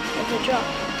 What's a drop?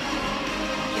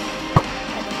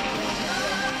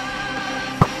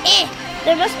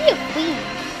 There must be a queen.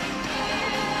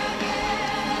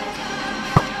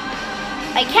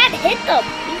 I can't hit them.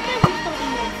 These guys are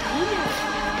starting like females.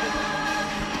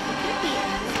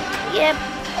 Yeah,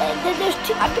 there's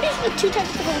two. I'm pretty sure there's two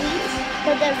types of elites,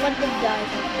 but then one of them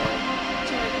dies.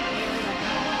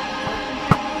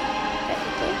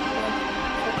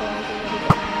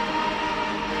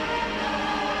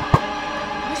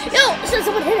 No, so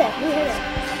someone hit it. Who hit it?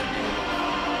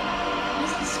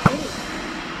 He's just spinning.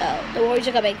 Oh, the warriors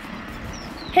are coming.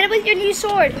 Hit it with your new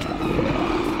sword.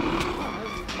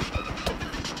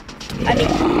 I mean,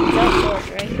 no sword,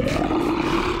 right?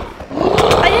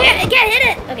 I can't hit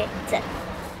it. Okay, that's it.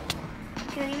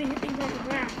 Can't even hit things on the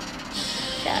ground.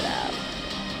 Shut up.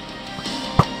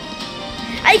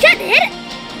 I can't hit it.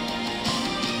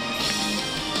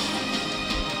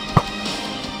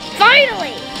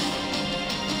 Finally.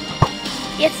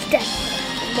 It's dead.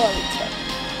 Warriors dead.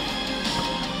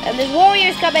 And there's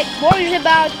warriors coming. Warriors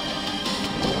inbound.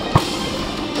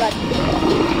 Run.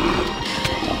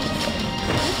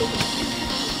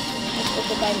 Let's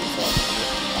go buy the sword.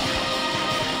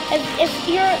 If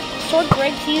your sword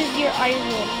breaks, use your iron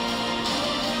wood.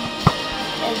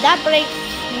 And if that breaks,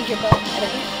 use your bow. I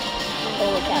don't know.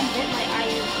 Holy cow. Hit my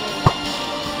iron blade.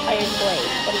 Iron blade.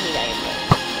 What do you mean iron blade?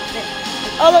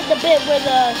 Oh, look, the bit where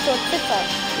the sword sits on.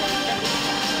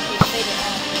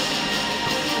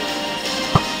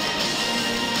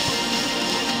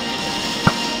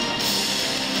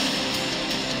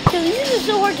 Dude, these are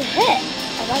so hard to hit.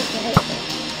 I like to hit them.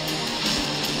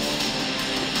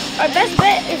 Our best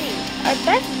bet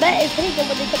is hitting them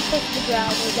when they come close to the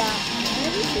ground or down.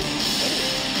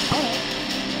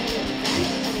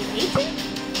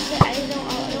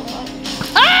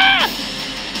 Ah!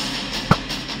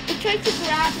 It tried to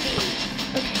grab me.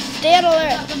 Okay, stay on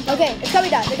alert. Okay, it's coming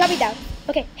down. They're coming down.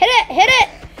 Okay, hit it! Hit it!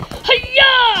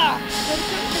 Hiya!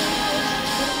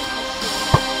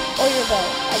 Or your bow.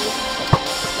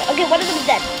 Okay, one of them is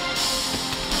dead.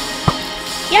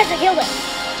 Yes, I killed it.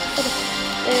 Okay.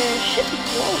 There should be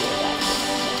warrior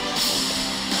after.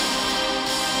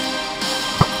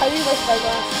 I'll use my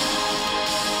spyglass.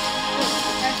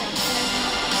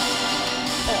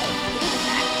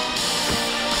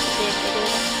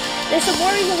 There's some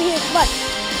warriors over here. Come on.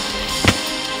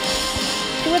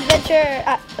 To adventure.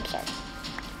 I'm sorry.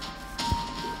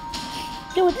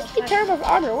 Dude, with this be Terramorph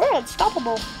armor, we're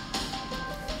unstoppable.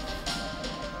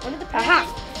 One of the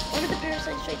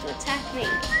parasites tried to attack me.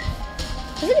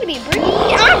 Is it gonna be breathing?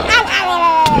 Ow! Ow! Ow!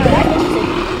 Ow! That's interesting.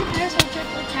 The parasite tried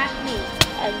to attack me.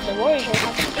 And the warriors are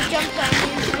happy. It jumped on me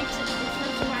and tried to. It's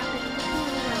not so rapid. It's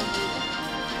going around me.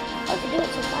 How can do it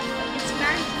so fast? It's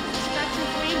got some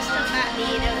green stuff at me,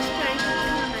 and it was trying to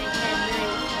kill my head.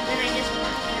 Then I just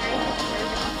walked and I just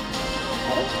turned off.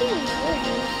 I don't see any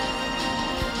warriors.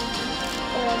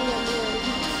 Or any warriors.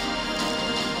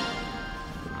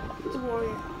 It's a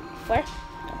warrior. Where?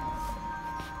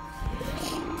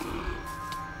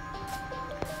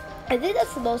 I think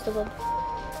that's the most of them.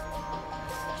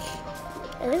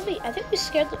 I think we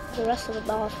scared the rest of them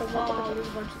off from There's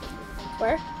a bunch of them.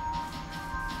 Where?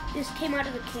 This came out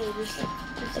of the cave. There's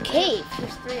The cave?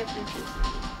 There's 3 of them.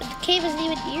 But the cave isn't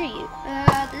even near you.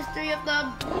 There's 3 of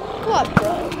them. Come on,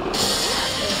 bro.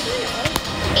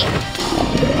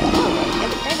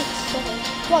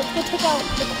 Come on, let's go take out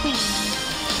the queen.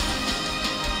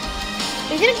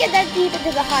 We didn't get that deep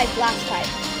into the hive last time.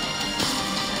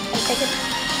 Let's take it.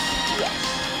 Yes.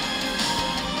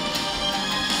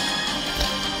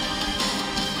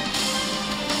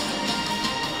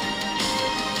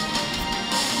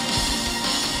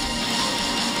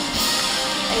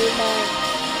 Amen.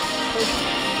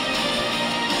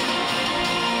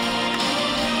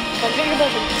 Come get your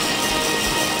building.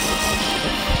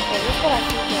 Okay, let's go back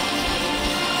to the door.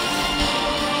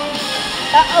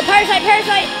 Uh-oh, parasite,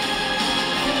 parasite!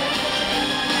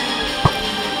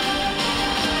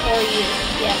 For you.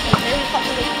 Yeah, I'm very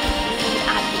popular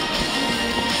with Abby.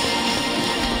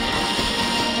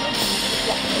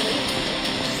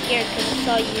 Scared because I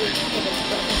saw you in his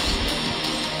brothers.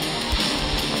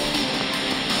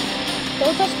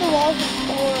 Don't touch the walls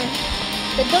or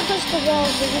don't touch the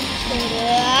walls, they're just staying.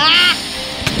 Ah!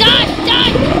 Dodge!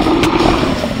 Dodge!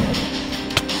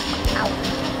 Ow.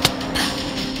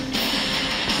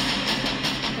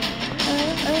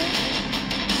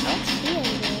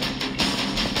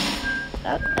 I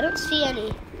don't see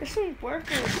any. There's some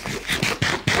workers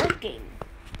working.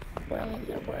 Well,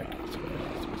 they're working.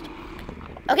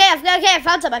 Okay, I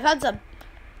found some. I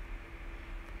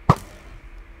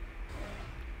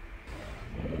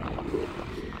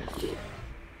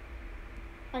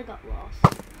got lost.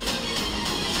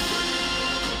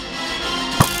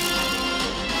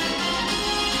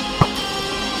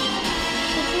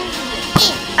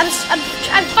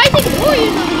 I'm fighting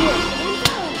warriors over here.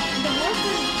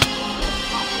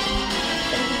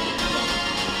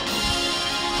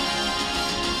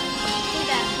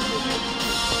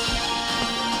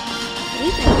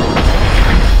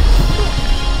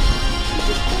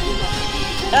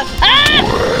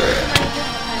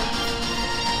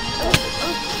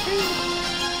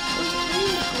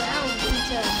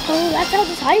 Oh, that's how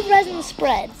this hive resin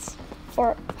spreads.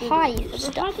 For hives.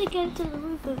 How they get to the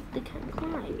roof of the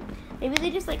climb? Maybe they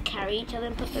just like carry each other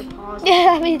and put their paws.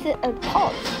 Yeah, I mean,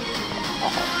 paws.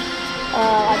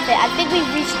 I think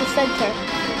we've reached the center.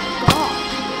 God.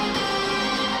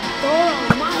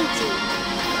 God Almighty.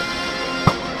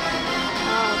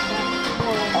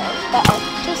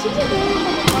 Just see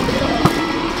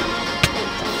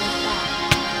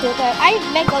I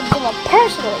met Godzilla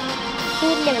personally. He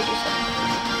would never do so.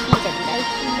 He's a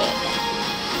nice man.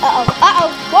 Uh-oh.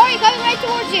 Warrior coming right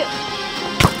towards you.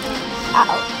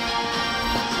 Uh-oh.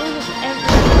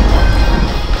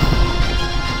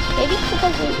 Maybe it's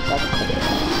because we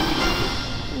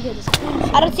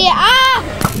I don't see it. Ah!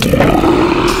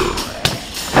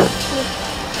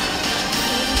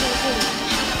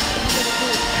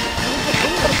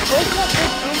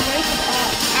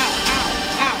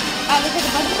 me take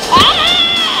a bunch.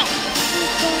 Ah!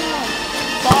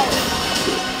 Sorry.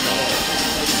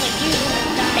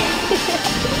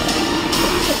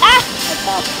 Ah! I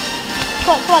fell.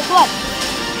 Come on.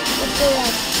 Let's go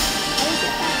around. How do you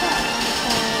get back up?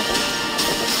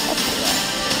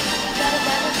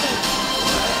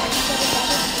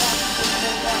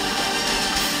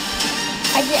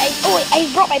 I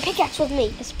brought my pickaxe with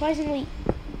me. It's surprisingly,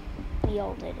 we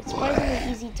all did. It's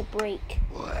surprisingly easy to break.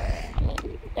 I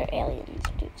mean, they're aliens.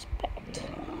 What do you expect?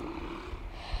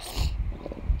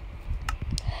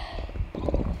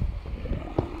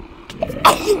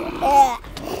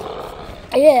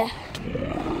 Yeah.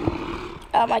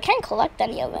 I can't collect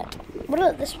any of it. What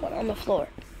about this one on the floor?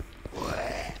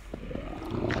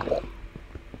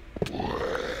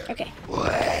 Okay.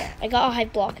 I got a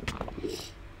hive block.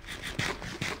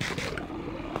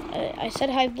 I said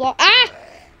hive block. Ah!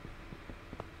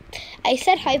 I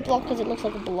said hive block because it looks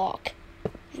like a block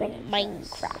from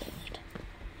Minecraft.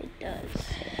 It does.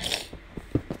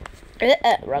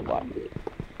 Wrong one.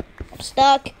 I'm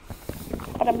stuck.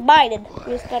 But I'm mining.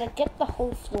 We just gotta get the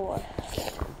whole floor.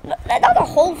 Not the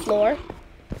whole floor.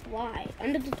 Why?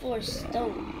 Under the floor is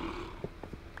stone.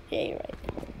 Yeah, you're right.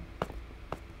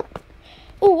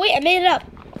 Oh, wait, I made it up.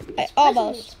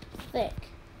 Almost. Thick.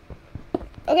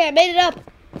 Okay, I made it up.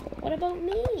 What about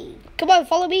me? Come on,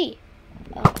 follow me.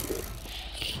 Oh.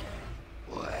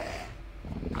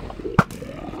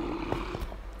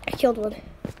 I killed one.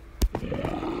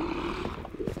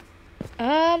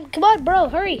 Come on, bro,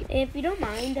 hurry. If you don't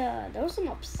mind, there was some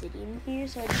obsidian here,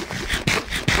 so I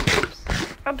just...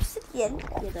 Obsidian?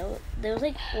 Yeah, there was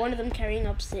like one of them carrying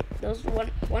obsidian.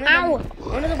 One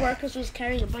of the workers was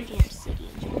carrying a bunch of obsidian.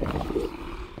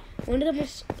 One of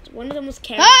them was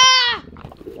carrying... Ah!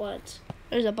 What?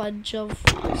 There's a bunch of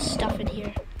stuff in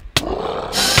here. Jesus!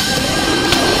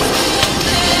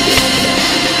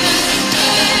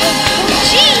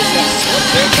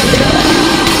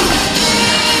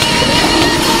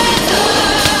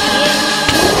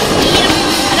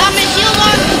 I got my shield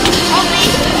on. Help me.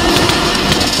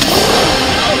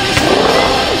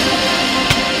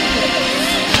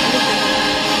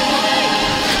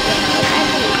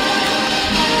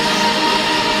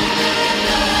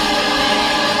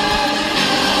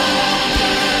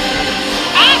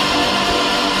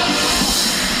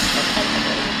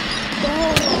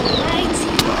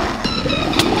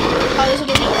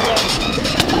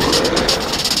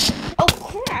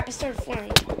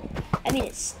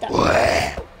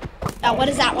 What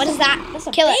is that? What is that? That's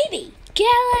a Kill baby. It. Kill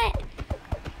it.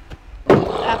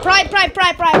 Pride.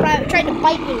 Trying to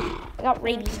bite me. I got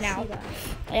rabies now.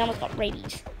 I almost got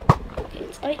rabies.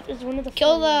 Okay, it's one of the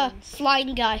kill the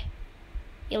flying guy.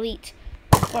 Elite.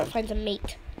 Before it finds a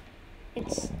mate.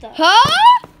 It's stuck.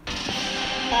 Huh?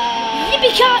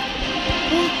 Yippee-ki!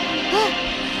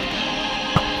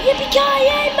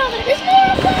 Yippee-ki-yay, mother! There's more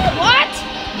of them! What?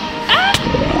 Ah!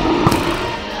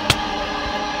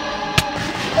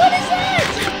 What is that?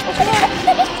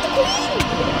 That was the queen!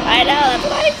 I know, that's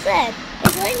what I said.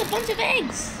 It's laying a bunch of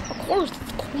eggs. Of course, it's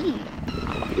the queen.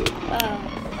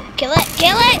 Kill it!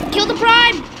 Kill it! Kill the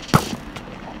prime!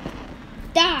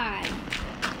 Die!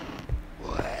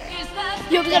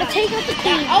 Yo, we gotta take out the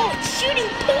queen. Oh, it's shooting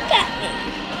poop at me.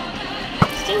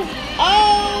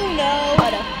 Oh no! Oh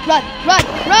no! Run!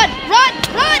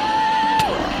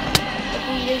 The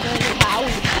queen is on the cow.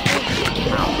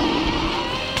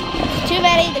 Too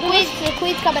many. The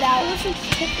queen's coming out. Listen,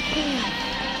 hit the queen.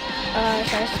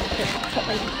 Sorry, put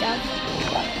my feet down.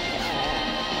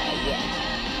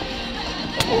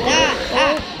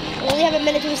 Yeah. We only have a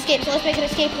minute to escape, so let's make an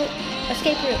escape route.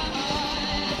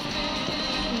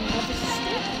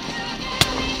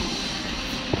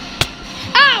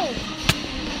 Ow!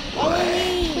 Follow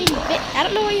me. I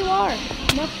don't know where you are.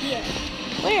 I'm up here.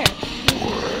 Where?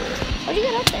 How'd you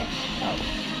get up there?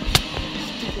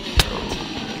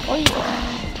 Oh, you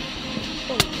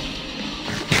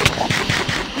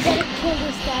better kill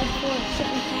this guy before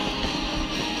something happens.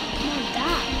 Come on,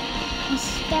 die. He's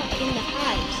stuck in the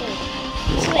hive, so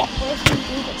this is like first we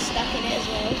do get stuck in it as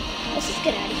well. Let's just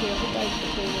get out of here. We'll die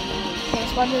before we leave. Okay,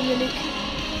 spawn in the nuke.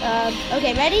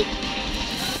 Okay, ready?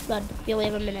 Run. We only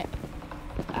have a minute.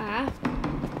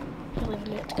 We only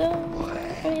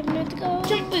have a minute to go.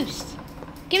 Jump boost.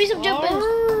 Give me some jump boost.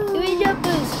 Give me jump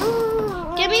boost.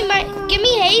 Give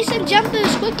me haste and jump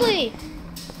boost quickly.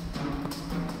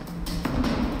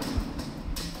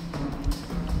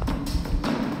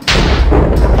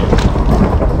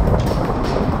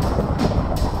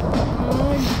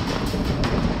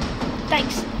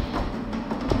 Thanks.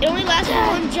 It only lasts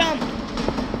one jump.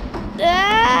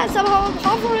 Somehow I'm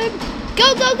hovering. Go.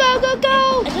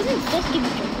 It doesn't just give you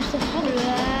jump boost.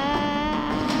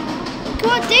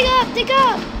 Dig up, dig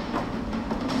up.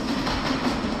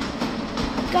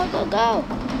 Go, go, go.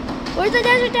 Where's the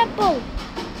desert temple?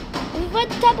 If we find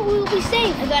the temple, we will be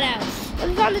safe. I got out. If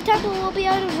we found the temple, we'll be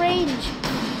out of range.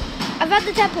 I found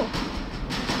the temple.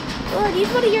 Lord,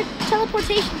 use one of your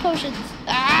teleportation potions.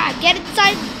 Ah, get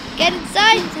inside. Get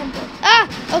inside. The temple. Ah,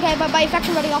 okay, my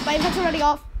infection running off. My infection running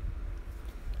off.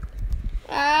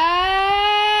 Ah,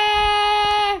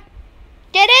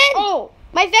 get in. Oh.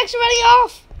 My infection running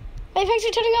off. My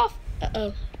infection turning off.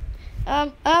 Uh-oh.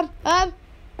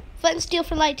 Flint and steel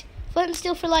for light. Flint and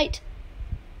steel for light.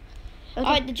 Okay.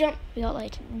 Alright, the jump. We got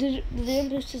light. The jump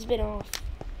boost has been off.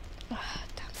 Ah,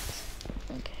 damn it.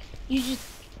 Okay. You just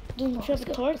don't Oh, have let's a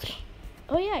go. torch.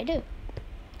 Oh yeah, I do.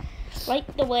 Light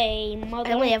the way, mother.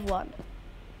 I only have one.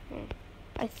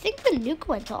 I think the nuke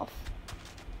went off.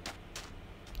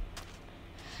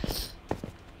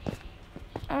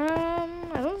 I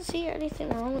don't see anything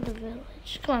wrong with the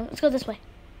village. Come on, let's go this way.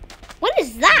 What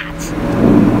is that?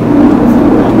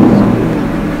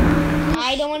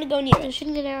 I don't want to go near I'm it.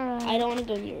 shooting an arrow. I don't want to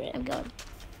go near it. I'm going.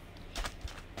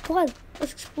 Come on,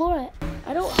 let's explore it.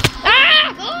 I don't.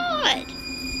 Ah! God!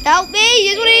 Help me!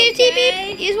 Use one of your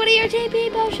Okay. TP. Use one of your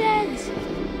TP potions.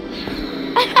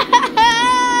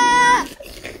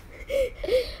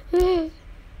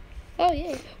 Oh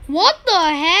yeah. What the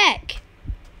heck?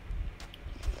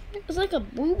 It was like a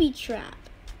booby trap.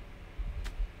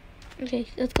 Okay,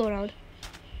 let's go around.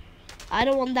 I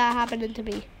don't want that happening to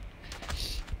me.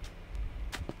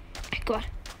 Go on.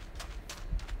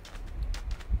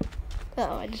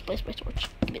 Oh, I just placed my torch.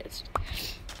 Give me this.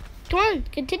 Come on,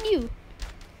 continue.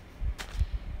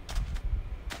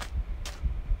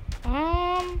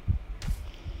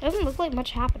 Doesn't look like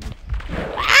much happened.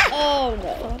 Ah! Oh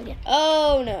no.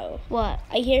 Oh no. What?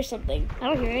 I hear something. I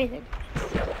don't hear anything.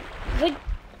 Like,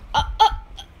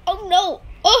 oh no.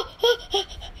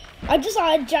 I just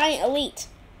saw a giant elite.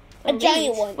 A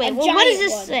giant one. Wait, a well, what does giant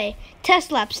this one. say?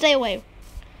 Test lab, stay away.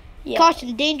 Yeah.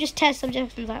 Caution, dangerous test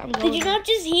subjects. I'm going. Did you not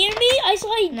just hear me? I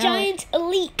saw a No. giant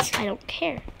elite. I don't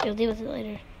care. You'll deal with it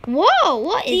later. Whoa,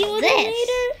 what is Deal with this? it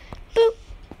later? Boop.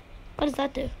 What does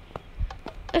that do?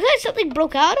 I feel like something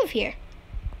broke out of here.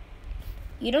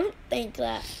 You don't think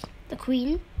that The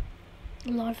queen?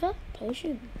 The larva?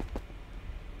 potion?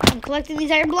 I'm collecting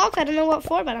these iron blocks. I don't know what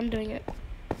for, but I'm doing it.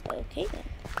 Okay then.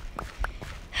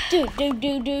 Do.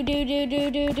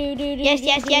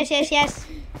 Yes.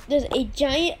 There's a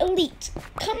giant elite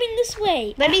coming this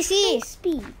way. Let me at see. high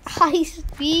speed. High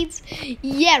speeds?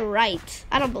 Yeah, right.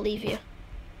 I don't believe you.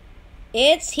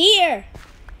 It's here.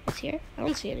 It's here? I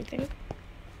don't see anything.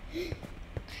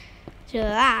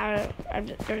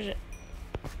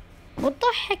 What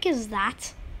the heck is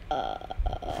that?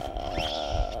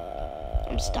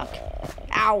 I'm stuck.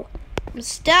 Ow. I'm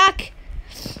stuck.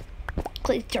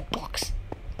 Click your box.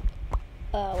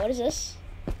 What is this?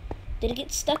 Did it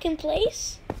get stuck in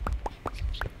place?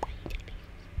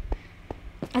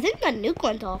 I think that nuke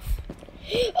went off.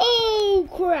 Oh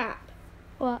crap.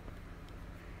 What?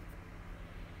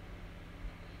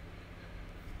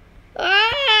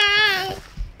 Ah!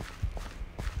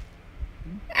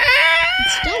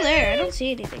 It's still there. I don't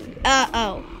see anything.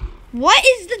 Oh. What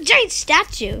is the giant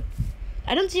statue?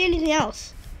 I don't see anything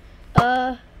else.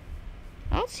 I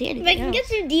don't see anything If I can else. get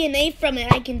some DNA from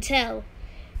it, I can tell.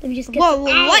 Let me just get Whoa,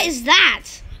 some. what is that?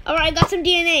 Alright, I got some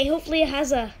DNA. Hopefully it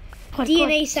has a Come on,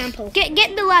 DNA sample. Get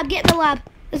in the lab. Get in the lab.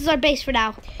 This is our base for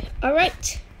now.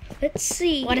 Alright. Let's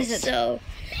see. What is it? So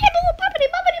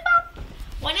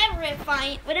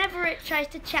whenever it tries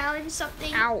to challenge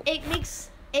something, Ow. it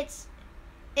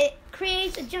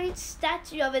creates a giant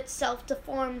statue of itself to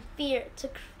form fear, to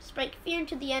strike fear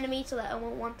into the enemy so that it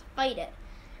won't want to fight it.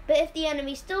 But if the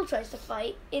enemy still tries to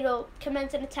fight, it'll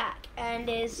commence an attack and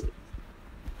is.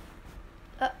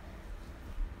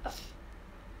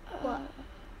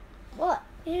 What?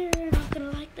 You're not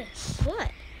gonna like this.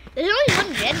 What? There's only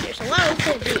one gender, so what else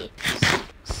could it be?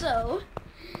 So,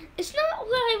 it's not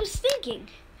what I was thinking.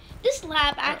 This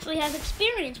lab actually has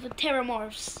experience with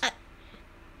terramorphs.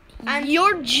 And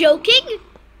you're joking?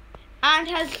 And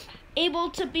has able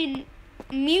to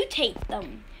mutate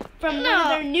them from one of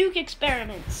their nuke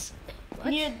experiments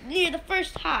near the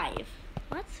first hive.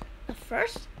 What? The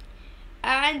first?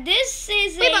 And this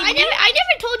is Wait, but I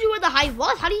never told you where the hive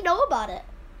was. How do you know about it?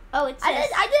 Oh, it says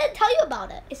I didn't tell you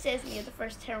about it. it says near the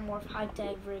first terramorph hive to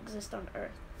ever exist on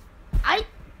Earth. I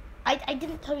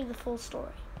didn't tell you the full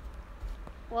story.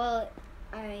 Well,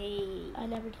 I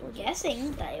never told you.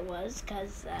 guessing that it was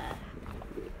because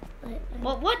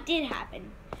well, what did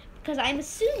happen? Because I'm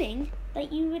assuming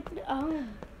that you would I'm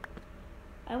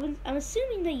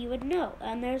assuming that you would know.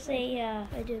 And there's a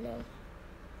I do know.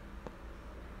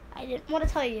 I didn't want to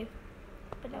tell you.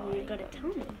 But now You're gonna tell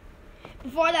me.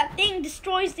 Before that thing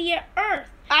destroys the Earth.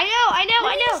 I know.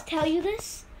 Let me just tell you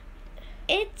this.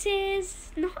 It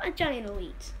is not a giant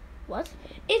elite. What?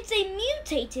 It's a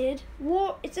mutated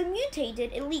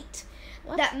elite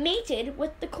that mated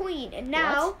with the queen, and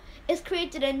now it's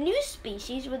created a new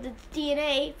species with its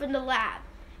DNA from the lab.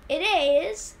 It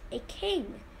is a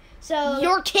king. So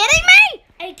You're kidding me?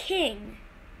 a king.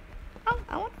 Oh,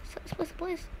 I want to split the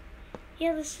place.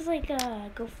 Yeah, this is like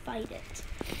go fight it.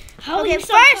 How Okay, are you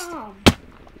so first- calm?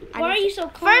 Why are you so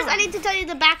calm? First, I need to tell you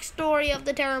the backstory of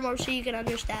the Terramorphs so you can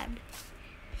understand.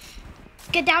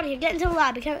 Get down here. Get into the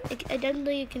lab. I don't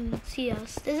think you can see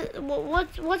us.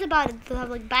 What's about it? Does it have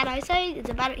like bad eyesight? Is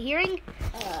it bad at hearing?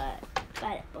 Bad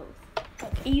at both.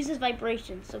 It uses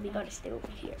vibrations, so we gotta stay over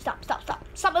here. Stop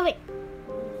moving.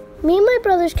 Me and my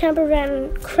brother's camper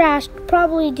van crashed,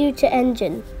 probably due to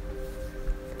engine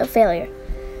failure.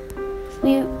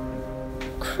 We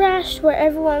crashed where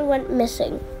everyone went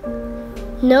missing.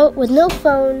 With no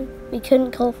phone, we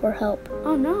couldn't call for help.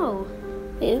 Oh no.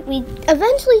 We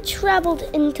eventually traveled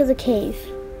into the cave.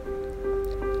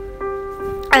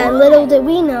 And little did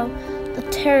we know, the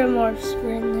Terramorphs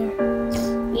were in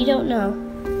there. We don't know.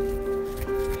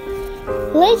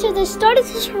 Later, they started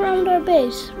to surround our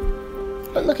base.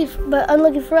 But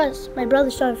unlucky for us, my brother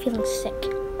started feeling sick.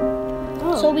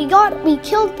 Oh. So we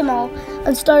killed them all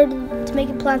and started to make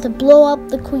a plan to blow up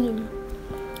the queen.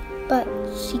 But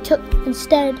she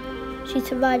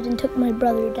survived and took my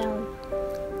brother down.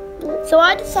 So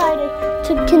I decided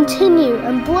to continue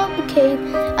and blow up the cave.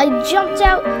 I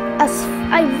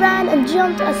ran and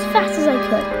jumped as fast as I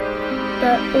could.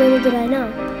 But little did I know,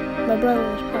 my brother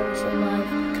was probably still alive,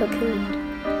 cocooned.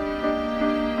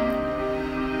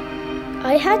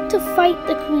 I had to fight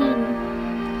the queen,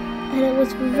 and it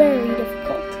was very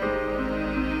difficult.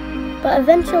 But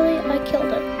eventually, I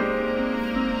killed her.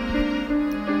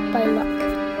 By luck.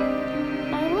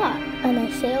 By luck? And I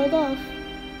sailed off,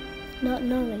 not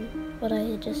knowing what I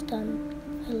had just done.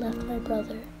 I left my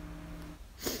brother.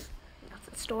 That's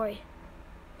the story.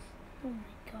 Oh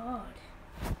my god.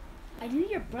 I knew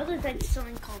your brother died to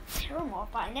something called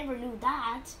Terramorph, but I never knew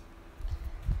that.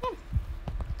 Yeah.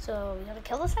 So, we gotta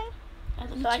kill this thing?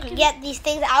 So I can get these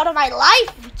things out of my life?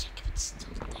 Let me check if it's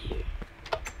still there.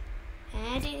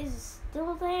 And it is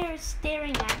still there,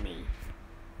 staring at me.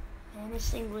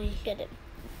 Menacingly. Get it.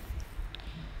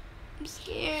 I'm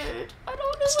scared. I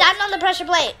don't know. Stand on the pressure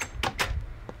plate.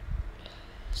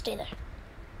 Stay there.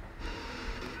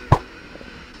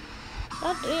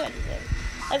 Not doing anything.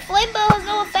 My flame bow has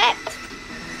no effect.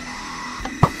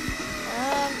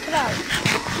 Come on.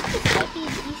 This might be an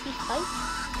easy fight.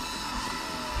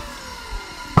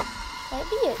 Might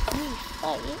be an easy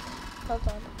fight. Hold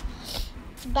on.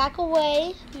 Back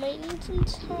away. Might need some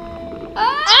time.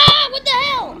 Ah! What the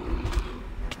hell?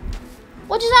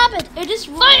 What just happened? It just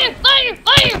roared. Fire!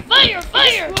 It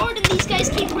just roared and these guys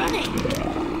keep running.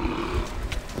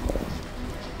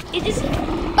 It just...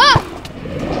 Ah!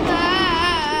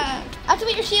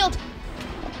 Activate your shield.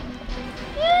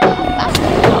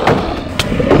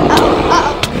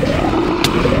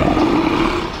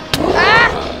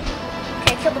 Ah!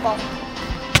 Okay, kill the ball.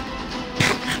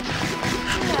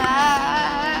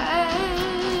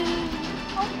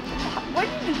 Where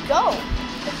did you go?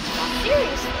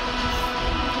 Seriously.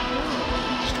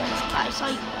 I saw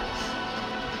you guys.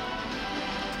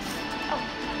 Oh.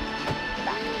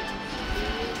 Back.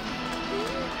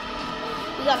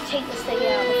 We gotta take this thing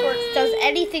out before it does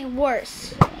anything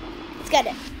worse. Let's get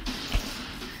it.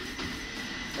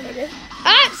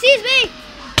 Ah! It sees me!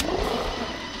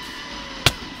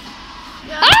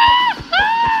 Yeah. Ah!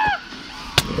 Ah!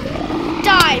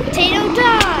 Die, potato,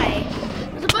 die!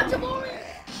 There's a bunch of warriors.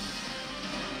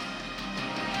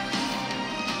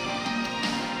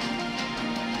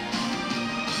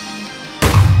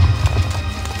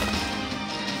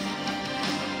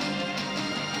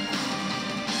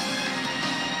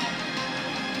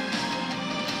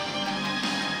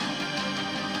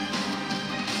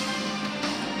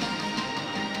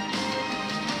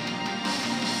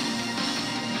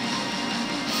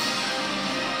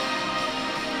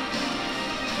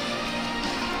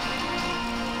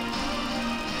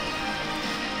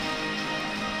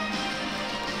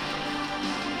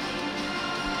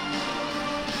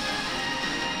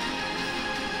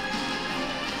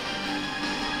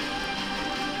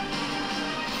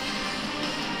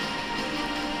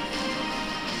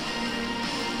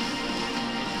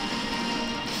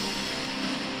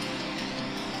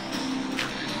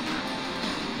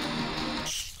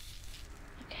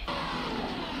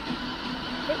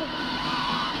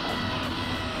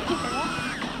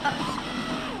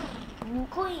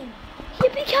 queen.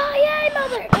 Yippee-ki-yay,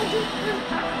 mother!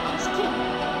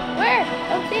 Where?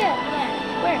 Oh, see it.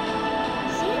 Where?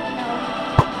 See it? No.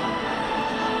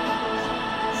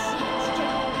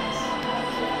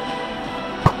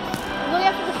 I'm going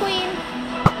after the queen.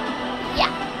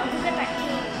 Yeah. I'll go get that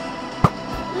king.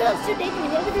 No, it's too dangerous.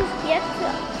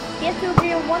 He has to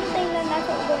agree on one thing, then that's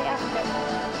what we're going after.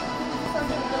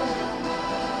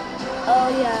 Oh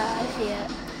yeah, I see it.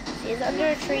 See, it's under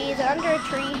a tree. Is it under a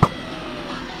tree?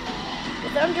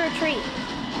 It's under a tree.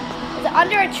 Is it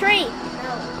under a tree?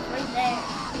 No, right there.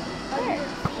 Where?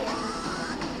 Here.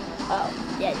 Oh,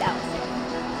 yeah, that was it.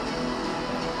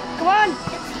 Come on.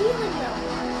 It's healing though.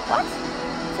 What?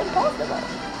 It's impossible.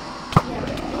 Yeah.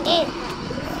 In.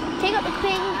 Take out the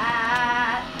king.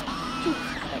 Jesus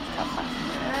Christ, how fast.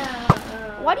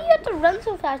 Why do you have to run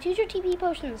so fast? Use your TP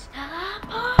potions.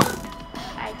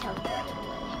 I teleported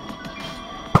away.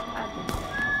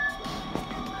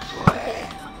 Okay.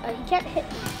 He can't hit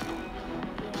me.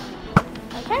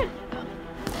 I can.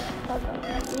 Hold on.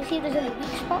 Let me see if there's any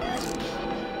weak spots.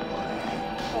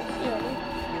 Oh, yeah.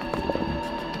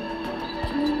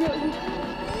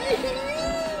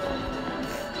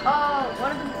 Oh,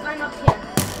 one of them climb up here.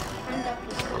 Climb up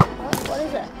here. What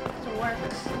is it? It's a worker.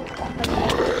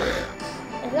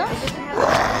 Is that? It doesn't have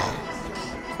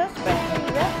Is that spreading any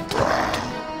rest?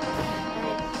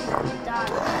 and it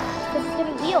died. Because it's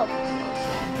getting healed.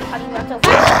 How do you run so fast?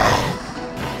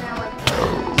 Now I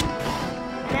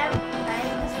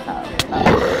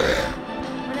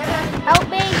whenever Help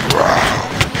me!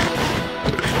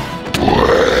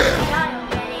 die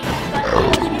already, but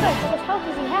Jesus Christ, how much health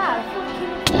does he have?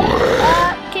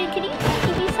 Can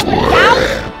you somewhere down?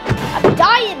 I'm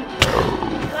dying! you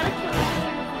gotta kill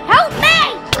him. Help me!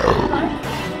 You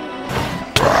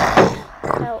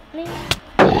Help me.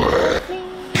 Help me.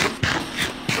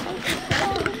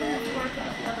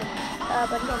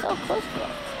 But he's so close to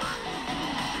us.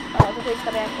 Oh, the queen's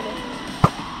coming after me.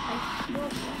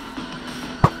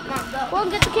 Come on, go. Go on,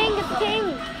 get the king, get the king!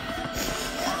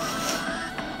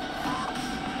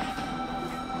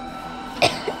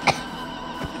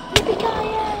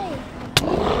 Yippee-ki-yay!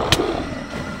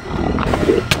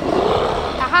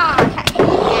 Haha!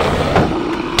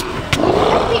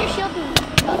 Let's put your shield in.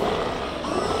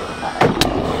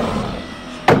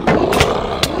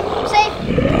 I'm safe!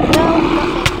 No, I'm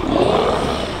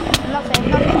not safe.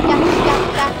 I'm not safe.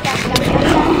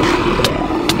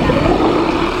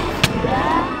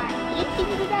 You keep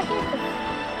me back here.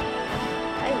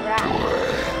 Alright.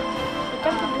 We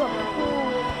jumped into a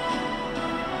pool.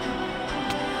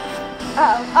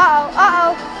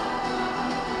 Uh-oh.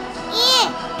 Yeah!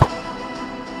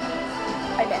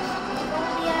 I missed.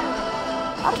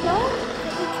 I don't know.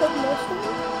 Did we kill most of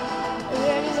them? Is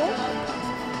there any more?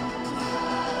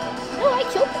 No, I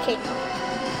killed the king.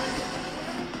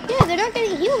 Yeah, they're not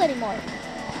getting healed anymore.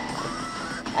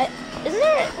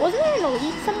 Wasn't there an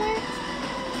elite somewhere?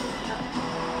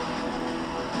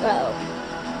 Oh.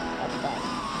 That's bad.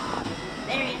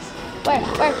 There he is.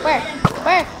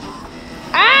 Where?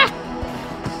 Ah!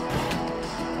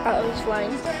 Uh-oh, he's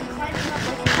flying. He started climbing up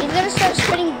like He's gonna start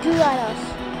spitting goo at us.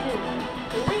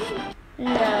 really?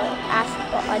 No, acid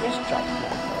ball. I just dropped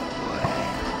that.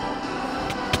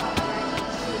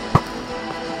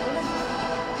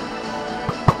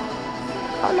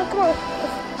 Oh no, come on.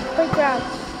 Let's break ground.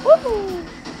 Woohoo!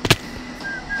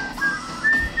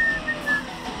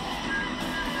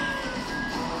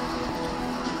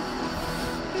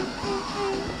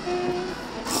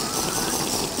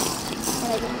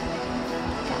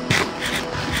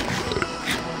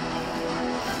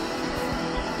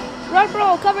 Run, bro,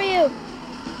 I'll cover you.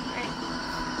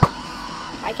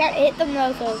 I can't hit them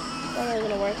though, so it's not really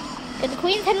gonna work. Okay, the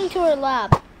queen's heading to her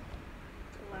lab. Lab?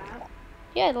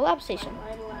 Yeah, the lab station.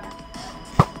 Why lab?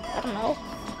 I don't know.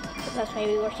 That's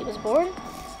maybe where she was born.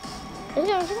 Is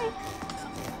it over there?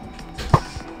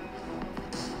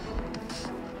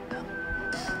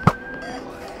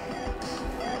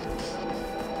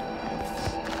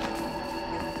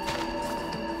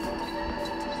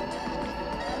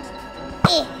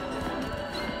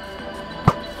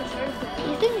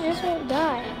 You think you just won't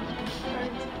die?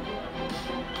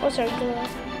 What's our gills?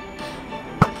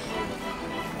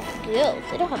 Gills?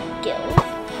 They don't have gills.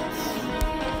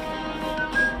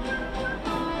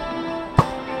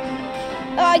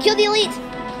 Oh, I killed the elite!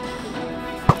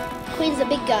 Queen's a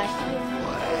big guy.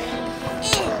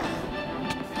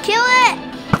 Kill it!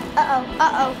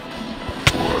 Uh-oh.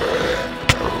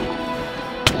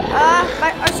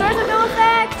 Our swords have no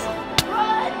effect!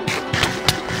 Run!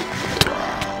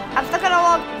 I'm stuck on a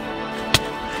log.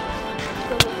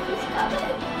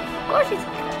 Of course she's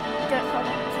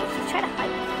trying to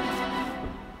hide.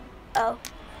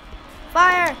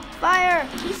 Fire! Fire!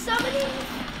 He's summoning.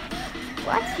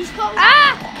 What? He's calling.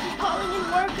 Ah! He's calling in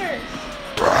workers.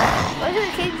 Look at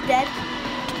the kid's dead.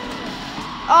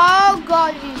 Oh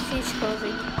god, he's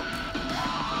closing.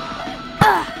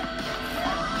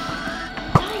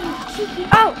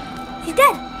 Oh! He's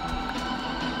dead!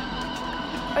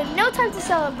 There's no time to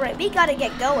celebrate. We gotta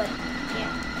get going. Yeah.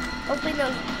 Hopefully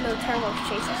no terramorphs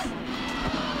chase us.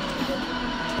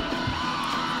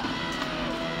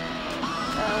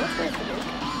 Which way is the nuke?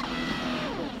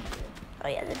 Oh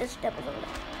yeah, there's devils over there.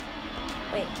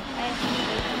 Wait,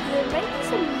 there might be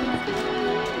some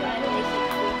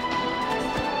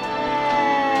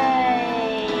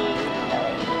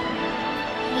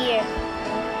here.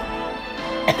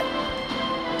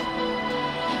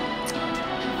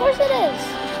 Of course it is.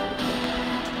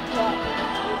 What?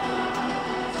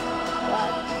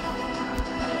 What?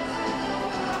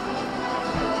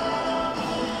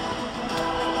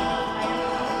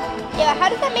 Yeah, how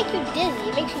does that make you dizzy?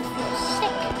 It makes you feel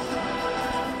sick.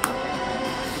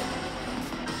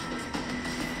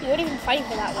 You weren't even fighting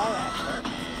for that long, actually.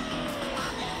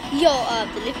 Yo,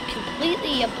 the nuke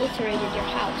completely obliterated your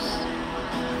house.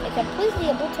 It completely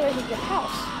obliterated your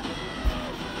house.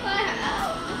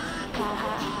 Wow.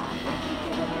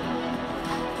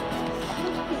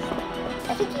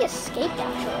 I think he escaped,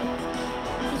 actually.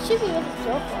 He should be with his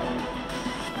girlfriend.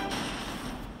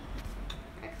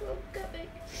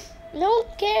 No one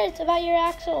cares about your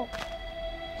Axel.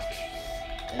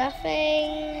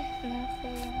 Nothing.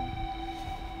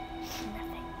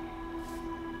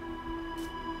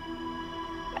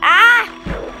 Ah!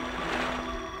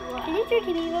 What? Can you do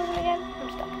TV open again? I'm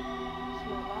stuck. It's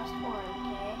my last one,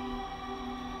 okay?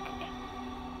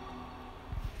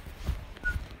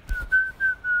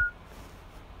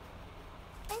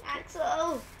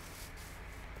 Axel!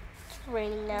 It's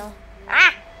raining now.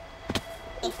 Ah!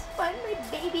 It's find my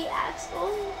baby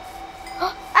Axel.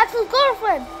 Axel's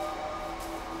girlfriend!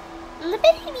 The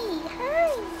baby! Hi!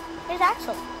 There's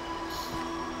Axel.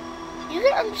 You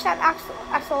can understand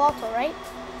Axolotl, right?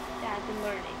 Yeah, I've been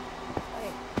learning.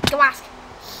 Okay. Go ask.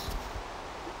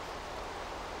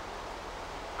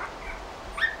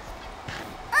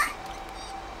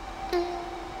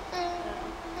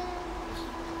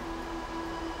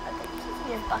 Okay, this is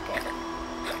your bucket.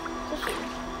 So she.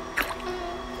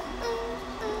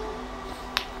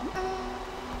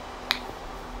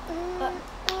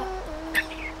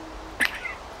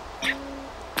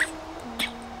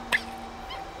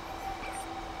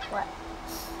 What?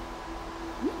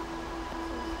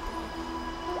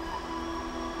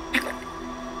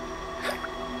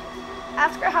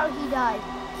 Ask her how he died.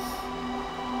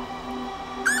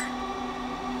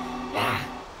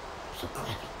 So glad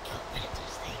we got rid of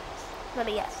those things. Let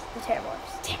me guess. The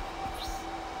Terramorphs.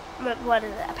 What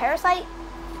is it? A parasite?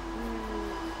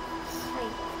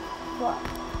 What?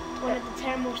 One of the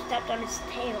Terramorphs stepped on his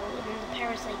tail, and then the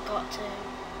parasite got to him.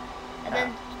 And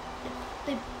then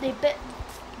they bit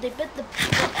the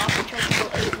foot off and tried to go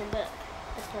over, but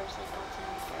the parasite got to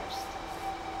him first.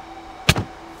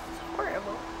 It's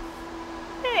horrible.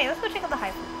 Anyway, let's go check out the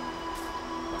hive.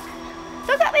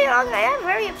 Don't get me wrong, I am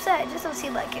very upset. It just don't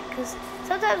seem like it, because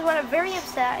sometimes when I'm very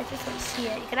upset, I just don't see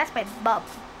it. You can ask my mom.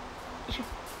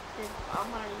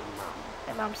 I'm not even mom.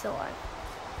 My mom's still alive.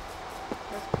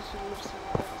 That's because she lives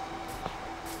somewhere else.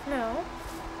 No.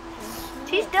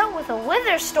 She's dealt with a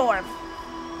wither storm.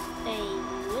 A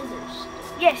wither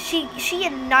storm? Yeah, she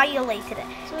annihilated it.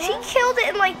 So She killed it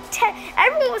in like 10.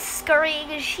 Everyone was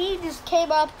scurrying, and she just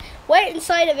came up, went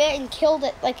inside of it, and killed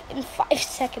it like in 5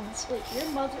 seconds. Wait, your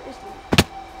mother is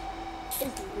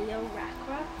Leo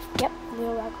Rakra? Yep,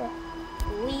 Leo Rakra.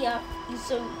 Leo,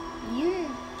 so you...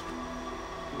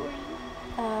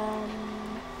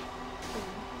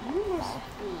 You must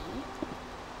be...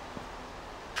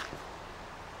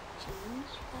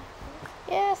 James Rakra?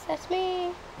 Yes, that's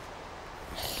me.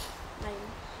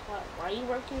 Why are you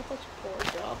working such a poor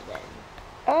job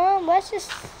then? Let's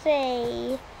just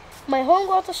say my home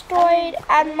got destroyed,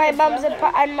 and my mom's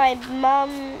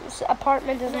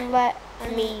apartment doesn't let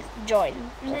me join.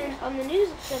 And then on the news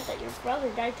it said that your brother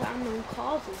died to unknown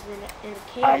causes in a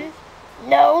cave.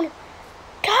 Unknown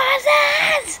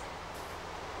causes.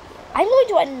 I'm going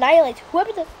to annihilate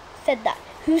whoever said that.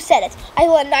 Who said it? I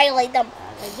will annihilate them.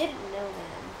 I didn't know,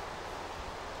 man.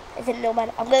 I didn't know,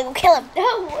 man. I'm going to go kill him.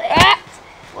 No, wait. Ah!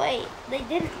 Wait, they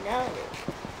didn't know.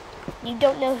 You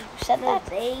don't know who said No, that?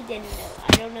 they didn't know.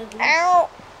 I don't know who. Ow!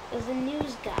 It was a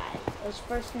news guy. It was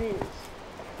First News.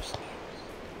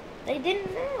 They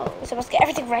didn't know. We're supposed to get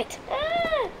everything right.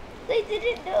 Ah, they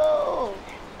didn't know.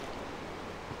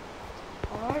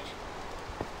 What?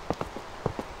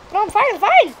 No, I'm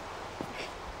fine.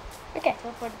 Okay.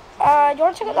 Teleport. You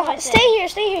want to check out the hive? Stay here.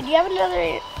 Do you have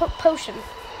another potion?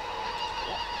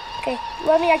 Okay,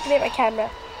 let me activate my camera.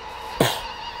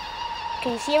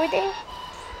 Can you see everything?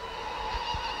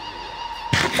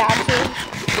 Nah, I'm seeing.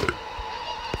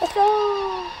 Let's go.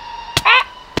 Ah!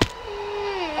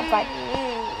 I'm fine.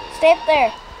 Stay up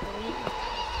there.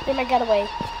 Then I got away.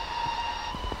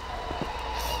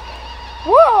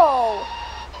 Whoa!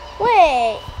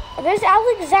 Wait, there's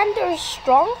Alexander's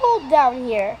stronghold down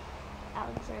here.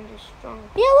 Alexander's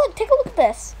stronghold. Yeah, look, take a look at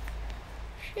this.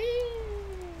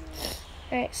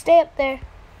 Alright, stay up there.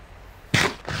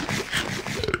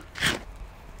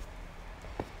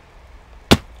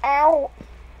 Ow.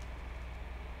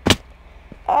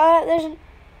 There's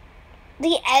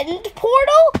the end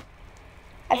portal?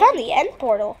 I found the end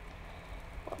portal.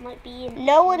 What might be in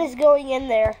No one is going in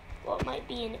there. What might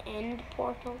be an end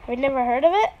portal? Have you never heard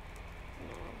of it?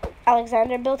 No.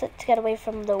 Alexander built it to get away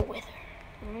from the wither.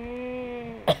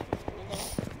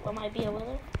 What might be a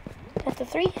wither? That's the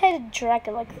three-headed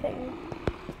dragon-like thing.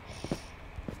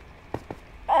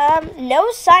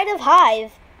 No sign of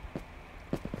hive.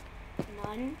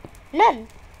 None. None.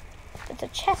 There's a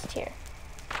chest here.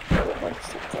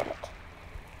 What's in it?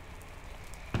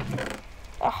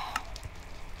 Oh.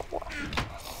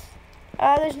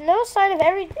 There's no sign of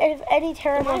any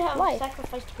terramorph life.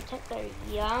 Sacrifice to protect their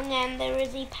young, and there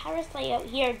is a parasite out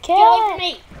here. Kill Get away it. from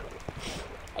me!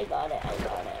 I got it.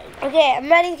 Okay, I'm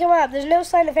ready to come up. There's no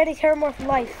sign of any terramorph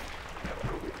life.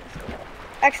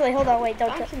 Actually, hold on, wait,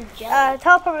 don't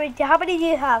teleport me. How many do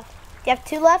you have? Do you have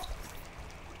 2 left?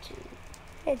 2.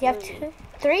 Yeah, do you have 2?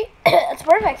 3? That's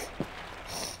perfect.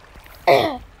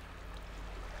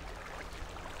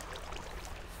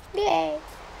 Yay.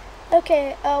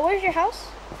 Okay, where's your house?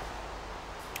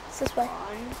 It's this way.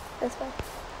 This way.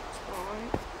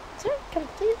 It's not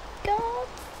completely gone.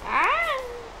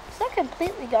 It's not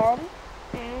completely gone.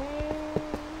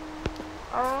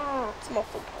 It's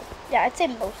mostly gone. Yeah, I'd say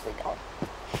mostly gone.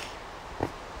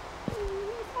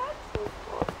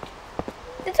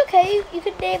 It's okay. You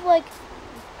could name like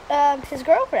his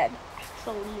girlfriend.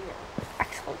 Axelina.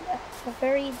 Axelina. It's a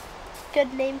very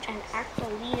good name choice. And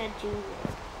Axelina Jr.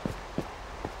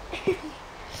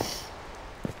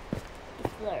 The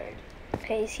third.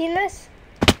 Okay, you seen this?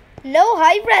 No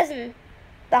hive resin.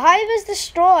 The hive is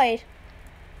destroyed.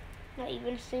 Not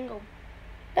even a single.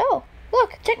 No.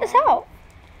 Look, check this out.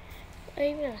 Not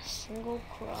even a single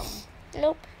crumb.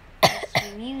 Nope.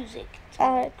 It's music.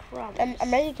 Crumbs.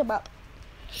 I'm ready to come up.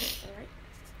 Alright.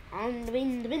 On the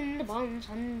bin, the bonds.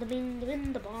 On the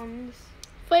bin, the bonds.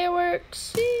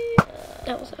 Fireworks.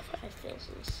 That was a fire. I feel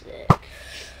so sick.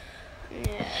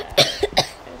 Yeah.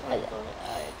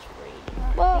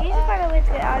 Well, we need to find a way to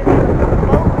get out of here. Like a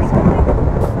boat or something.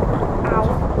 Ow.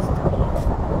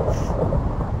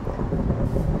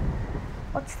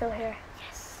 What's still here?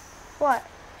 Yes. What?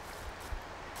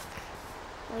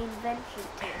 My invention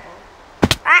table.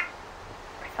 Ah!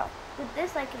 I fell. With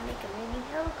this, I can make a mini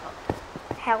helicopter.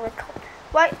 Helicopter.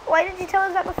 Why did you tell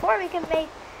us that before? We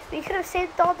could have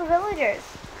saved all the villagers.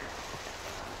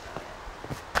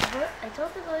 I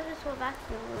told the villagers to go back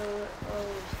to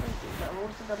sleeping, but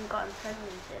most of them got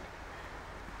impregnated.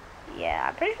 Yeah,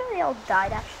 I'm pretty sure they all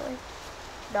died actually.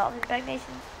 Not of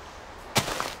impregnation.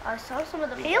 I saw some of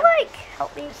them. Can you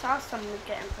help me? I saw some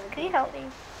get impregnated. Can you help me?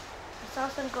 I saw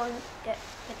some go and get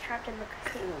trapped in the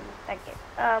cocoon. Thank you.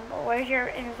 Where's your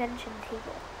invention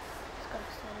table? Just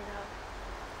gotta set it up.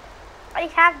 I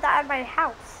have that at my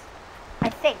house. I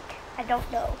think. I don't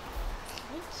know.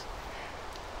 Right?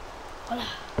 Voila.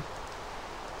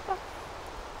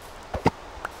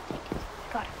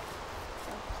 Got it.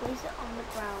 So place it on the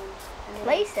ground. And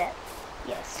Place it?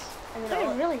 Yes. And then That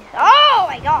is really. Oh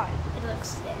my god! it looks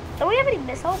sick. Don't we have any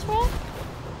missiles for it?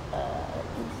 Let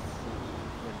me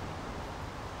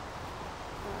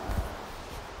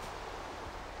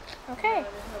see. Okay.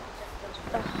 There's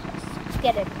no projectiles. Let's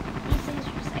get it. These things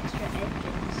are just extra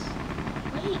engines.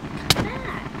 Wait, come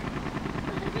back.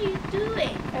 What are you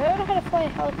doing? I don't know how to fly a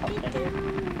helicopter. Get dude.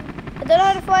 down. I don't know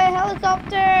how to fly a helicopter.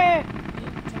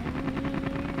 Get down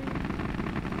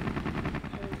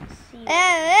here.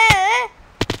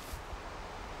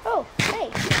 Oh, hey.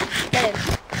 Get in.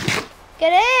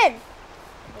 Get in. I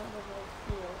don't know how I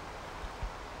feel.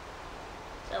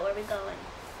 So where are we going?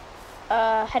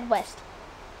 Head west.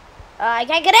 I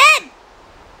can't get in.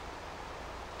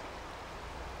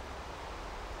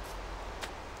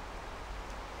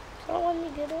 I don't want me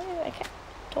to get in. I can't.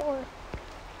 Door.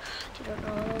 You don't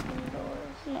know how to open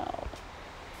doors? No.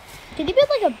 Can you build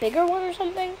like a bigger one or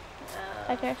something?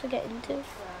 I can actually get into. Try.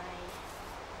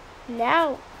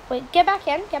 Now. Wait, get back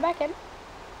in. Get back in.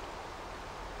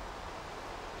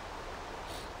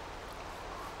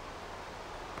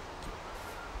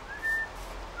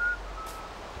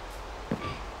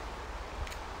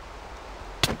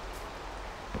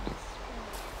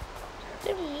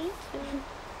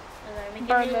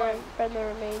 Burn the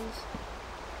remains.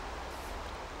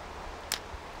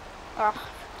 Oh,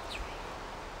 that's right.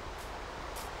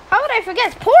 How would I forget?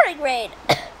 It's pouring rain.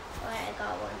 Alright, I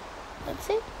got one. Let's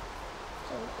see.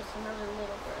 So it's another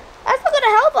little bird. That's not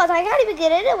gonna help us. I can't even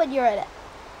get in it when you're in it.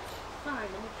 Fine,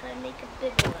 let me try to make a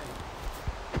big one.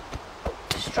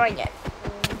 Destroying it.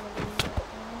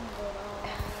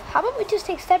 How about we just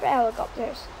take separate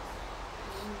helicopters?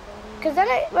 Because then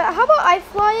how about I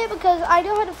fly it, because I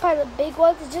know how to pilot big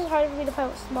ones. It's just hard for me to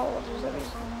pilot small ones for some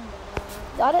reason.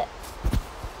 Got it?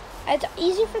 It's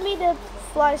easier for me to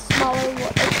fly smaller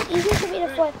ones. It's easier for me to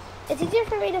fly. It's easier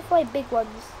for me to fly big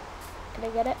ones. Can I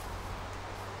get it?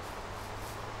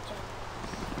 Can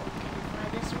I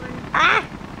fly this one? Ah!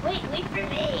 Wait for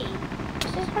me!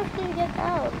 It's just hard for me to get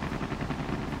down.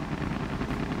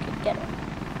 Okay, get it.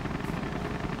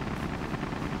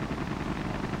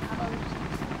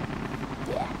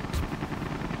 Yeah.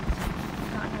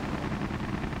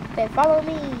 Okay, follow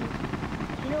me.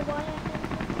 You know why I have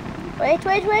Wait.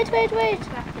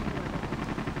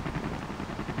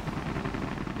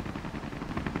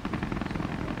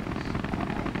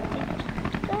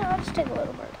 I'll just take a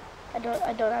little bird. I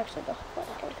don't actually know how to fly a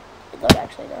bird. I don't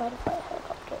actually know how to fly a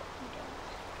helicopter.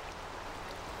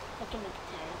 I can make a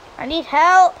tank. I need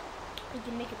help. We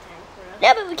can make a tank for us.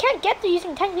 Yeah, but we can't get there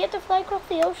using tank. We have to fly across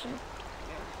the ocean.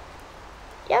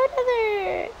 You have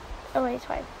another... Oh, wait, it's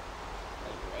fine.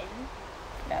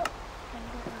 No.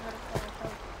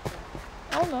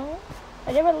 I don't know.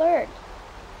 I never learned.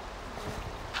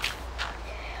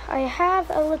 I have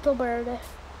a little bird.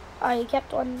 I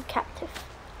kept one captive.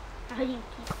 How do you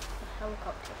keep a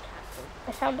helicopter captive?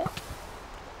 I found it.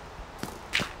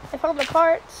 I found the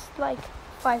parts like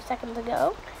 5 seconds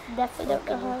ago. Definitely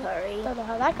don't know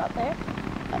how that got there.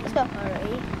 Right, let's go.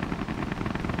 Hurry.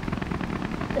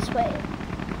 This way.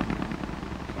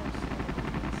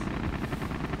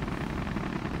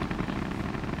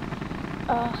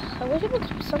 I wish it would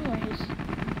come somewhere.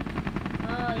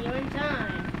 Oh, you're in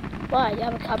time. Why? You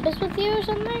have a compass with you or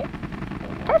something?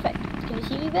 Perfect. Can you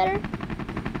see me better? No,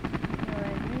 I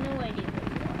have no idea where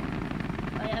you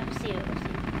are. I have to see it.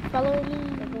 Follow me.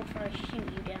 I'll go try to shoot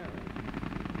you down.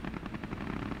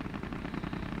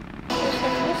 This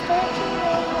direction.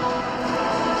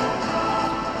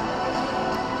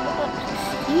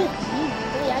 Excuse me.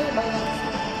 Really, I am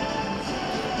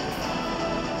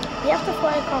We have to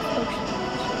fly across the ocean.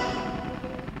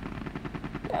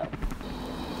 No.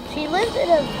 She lives in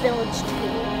a village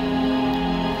too.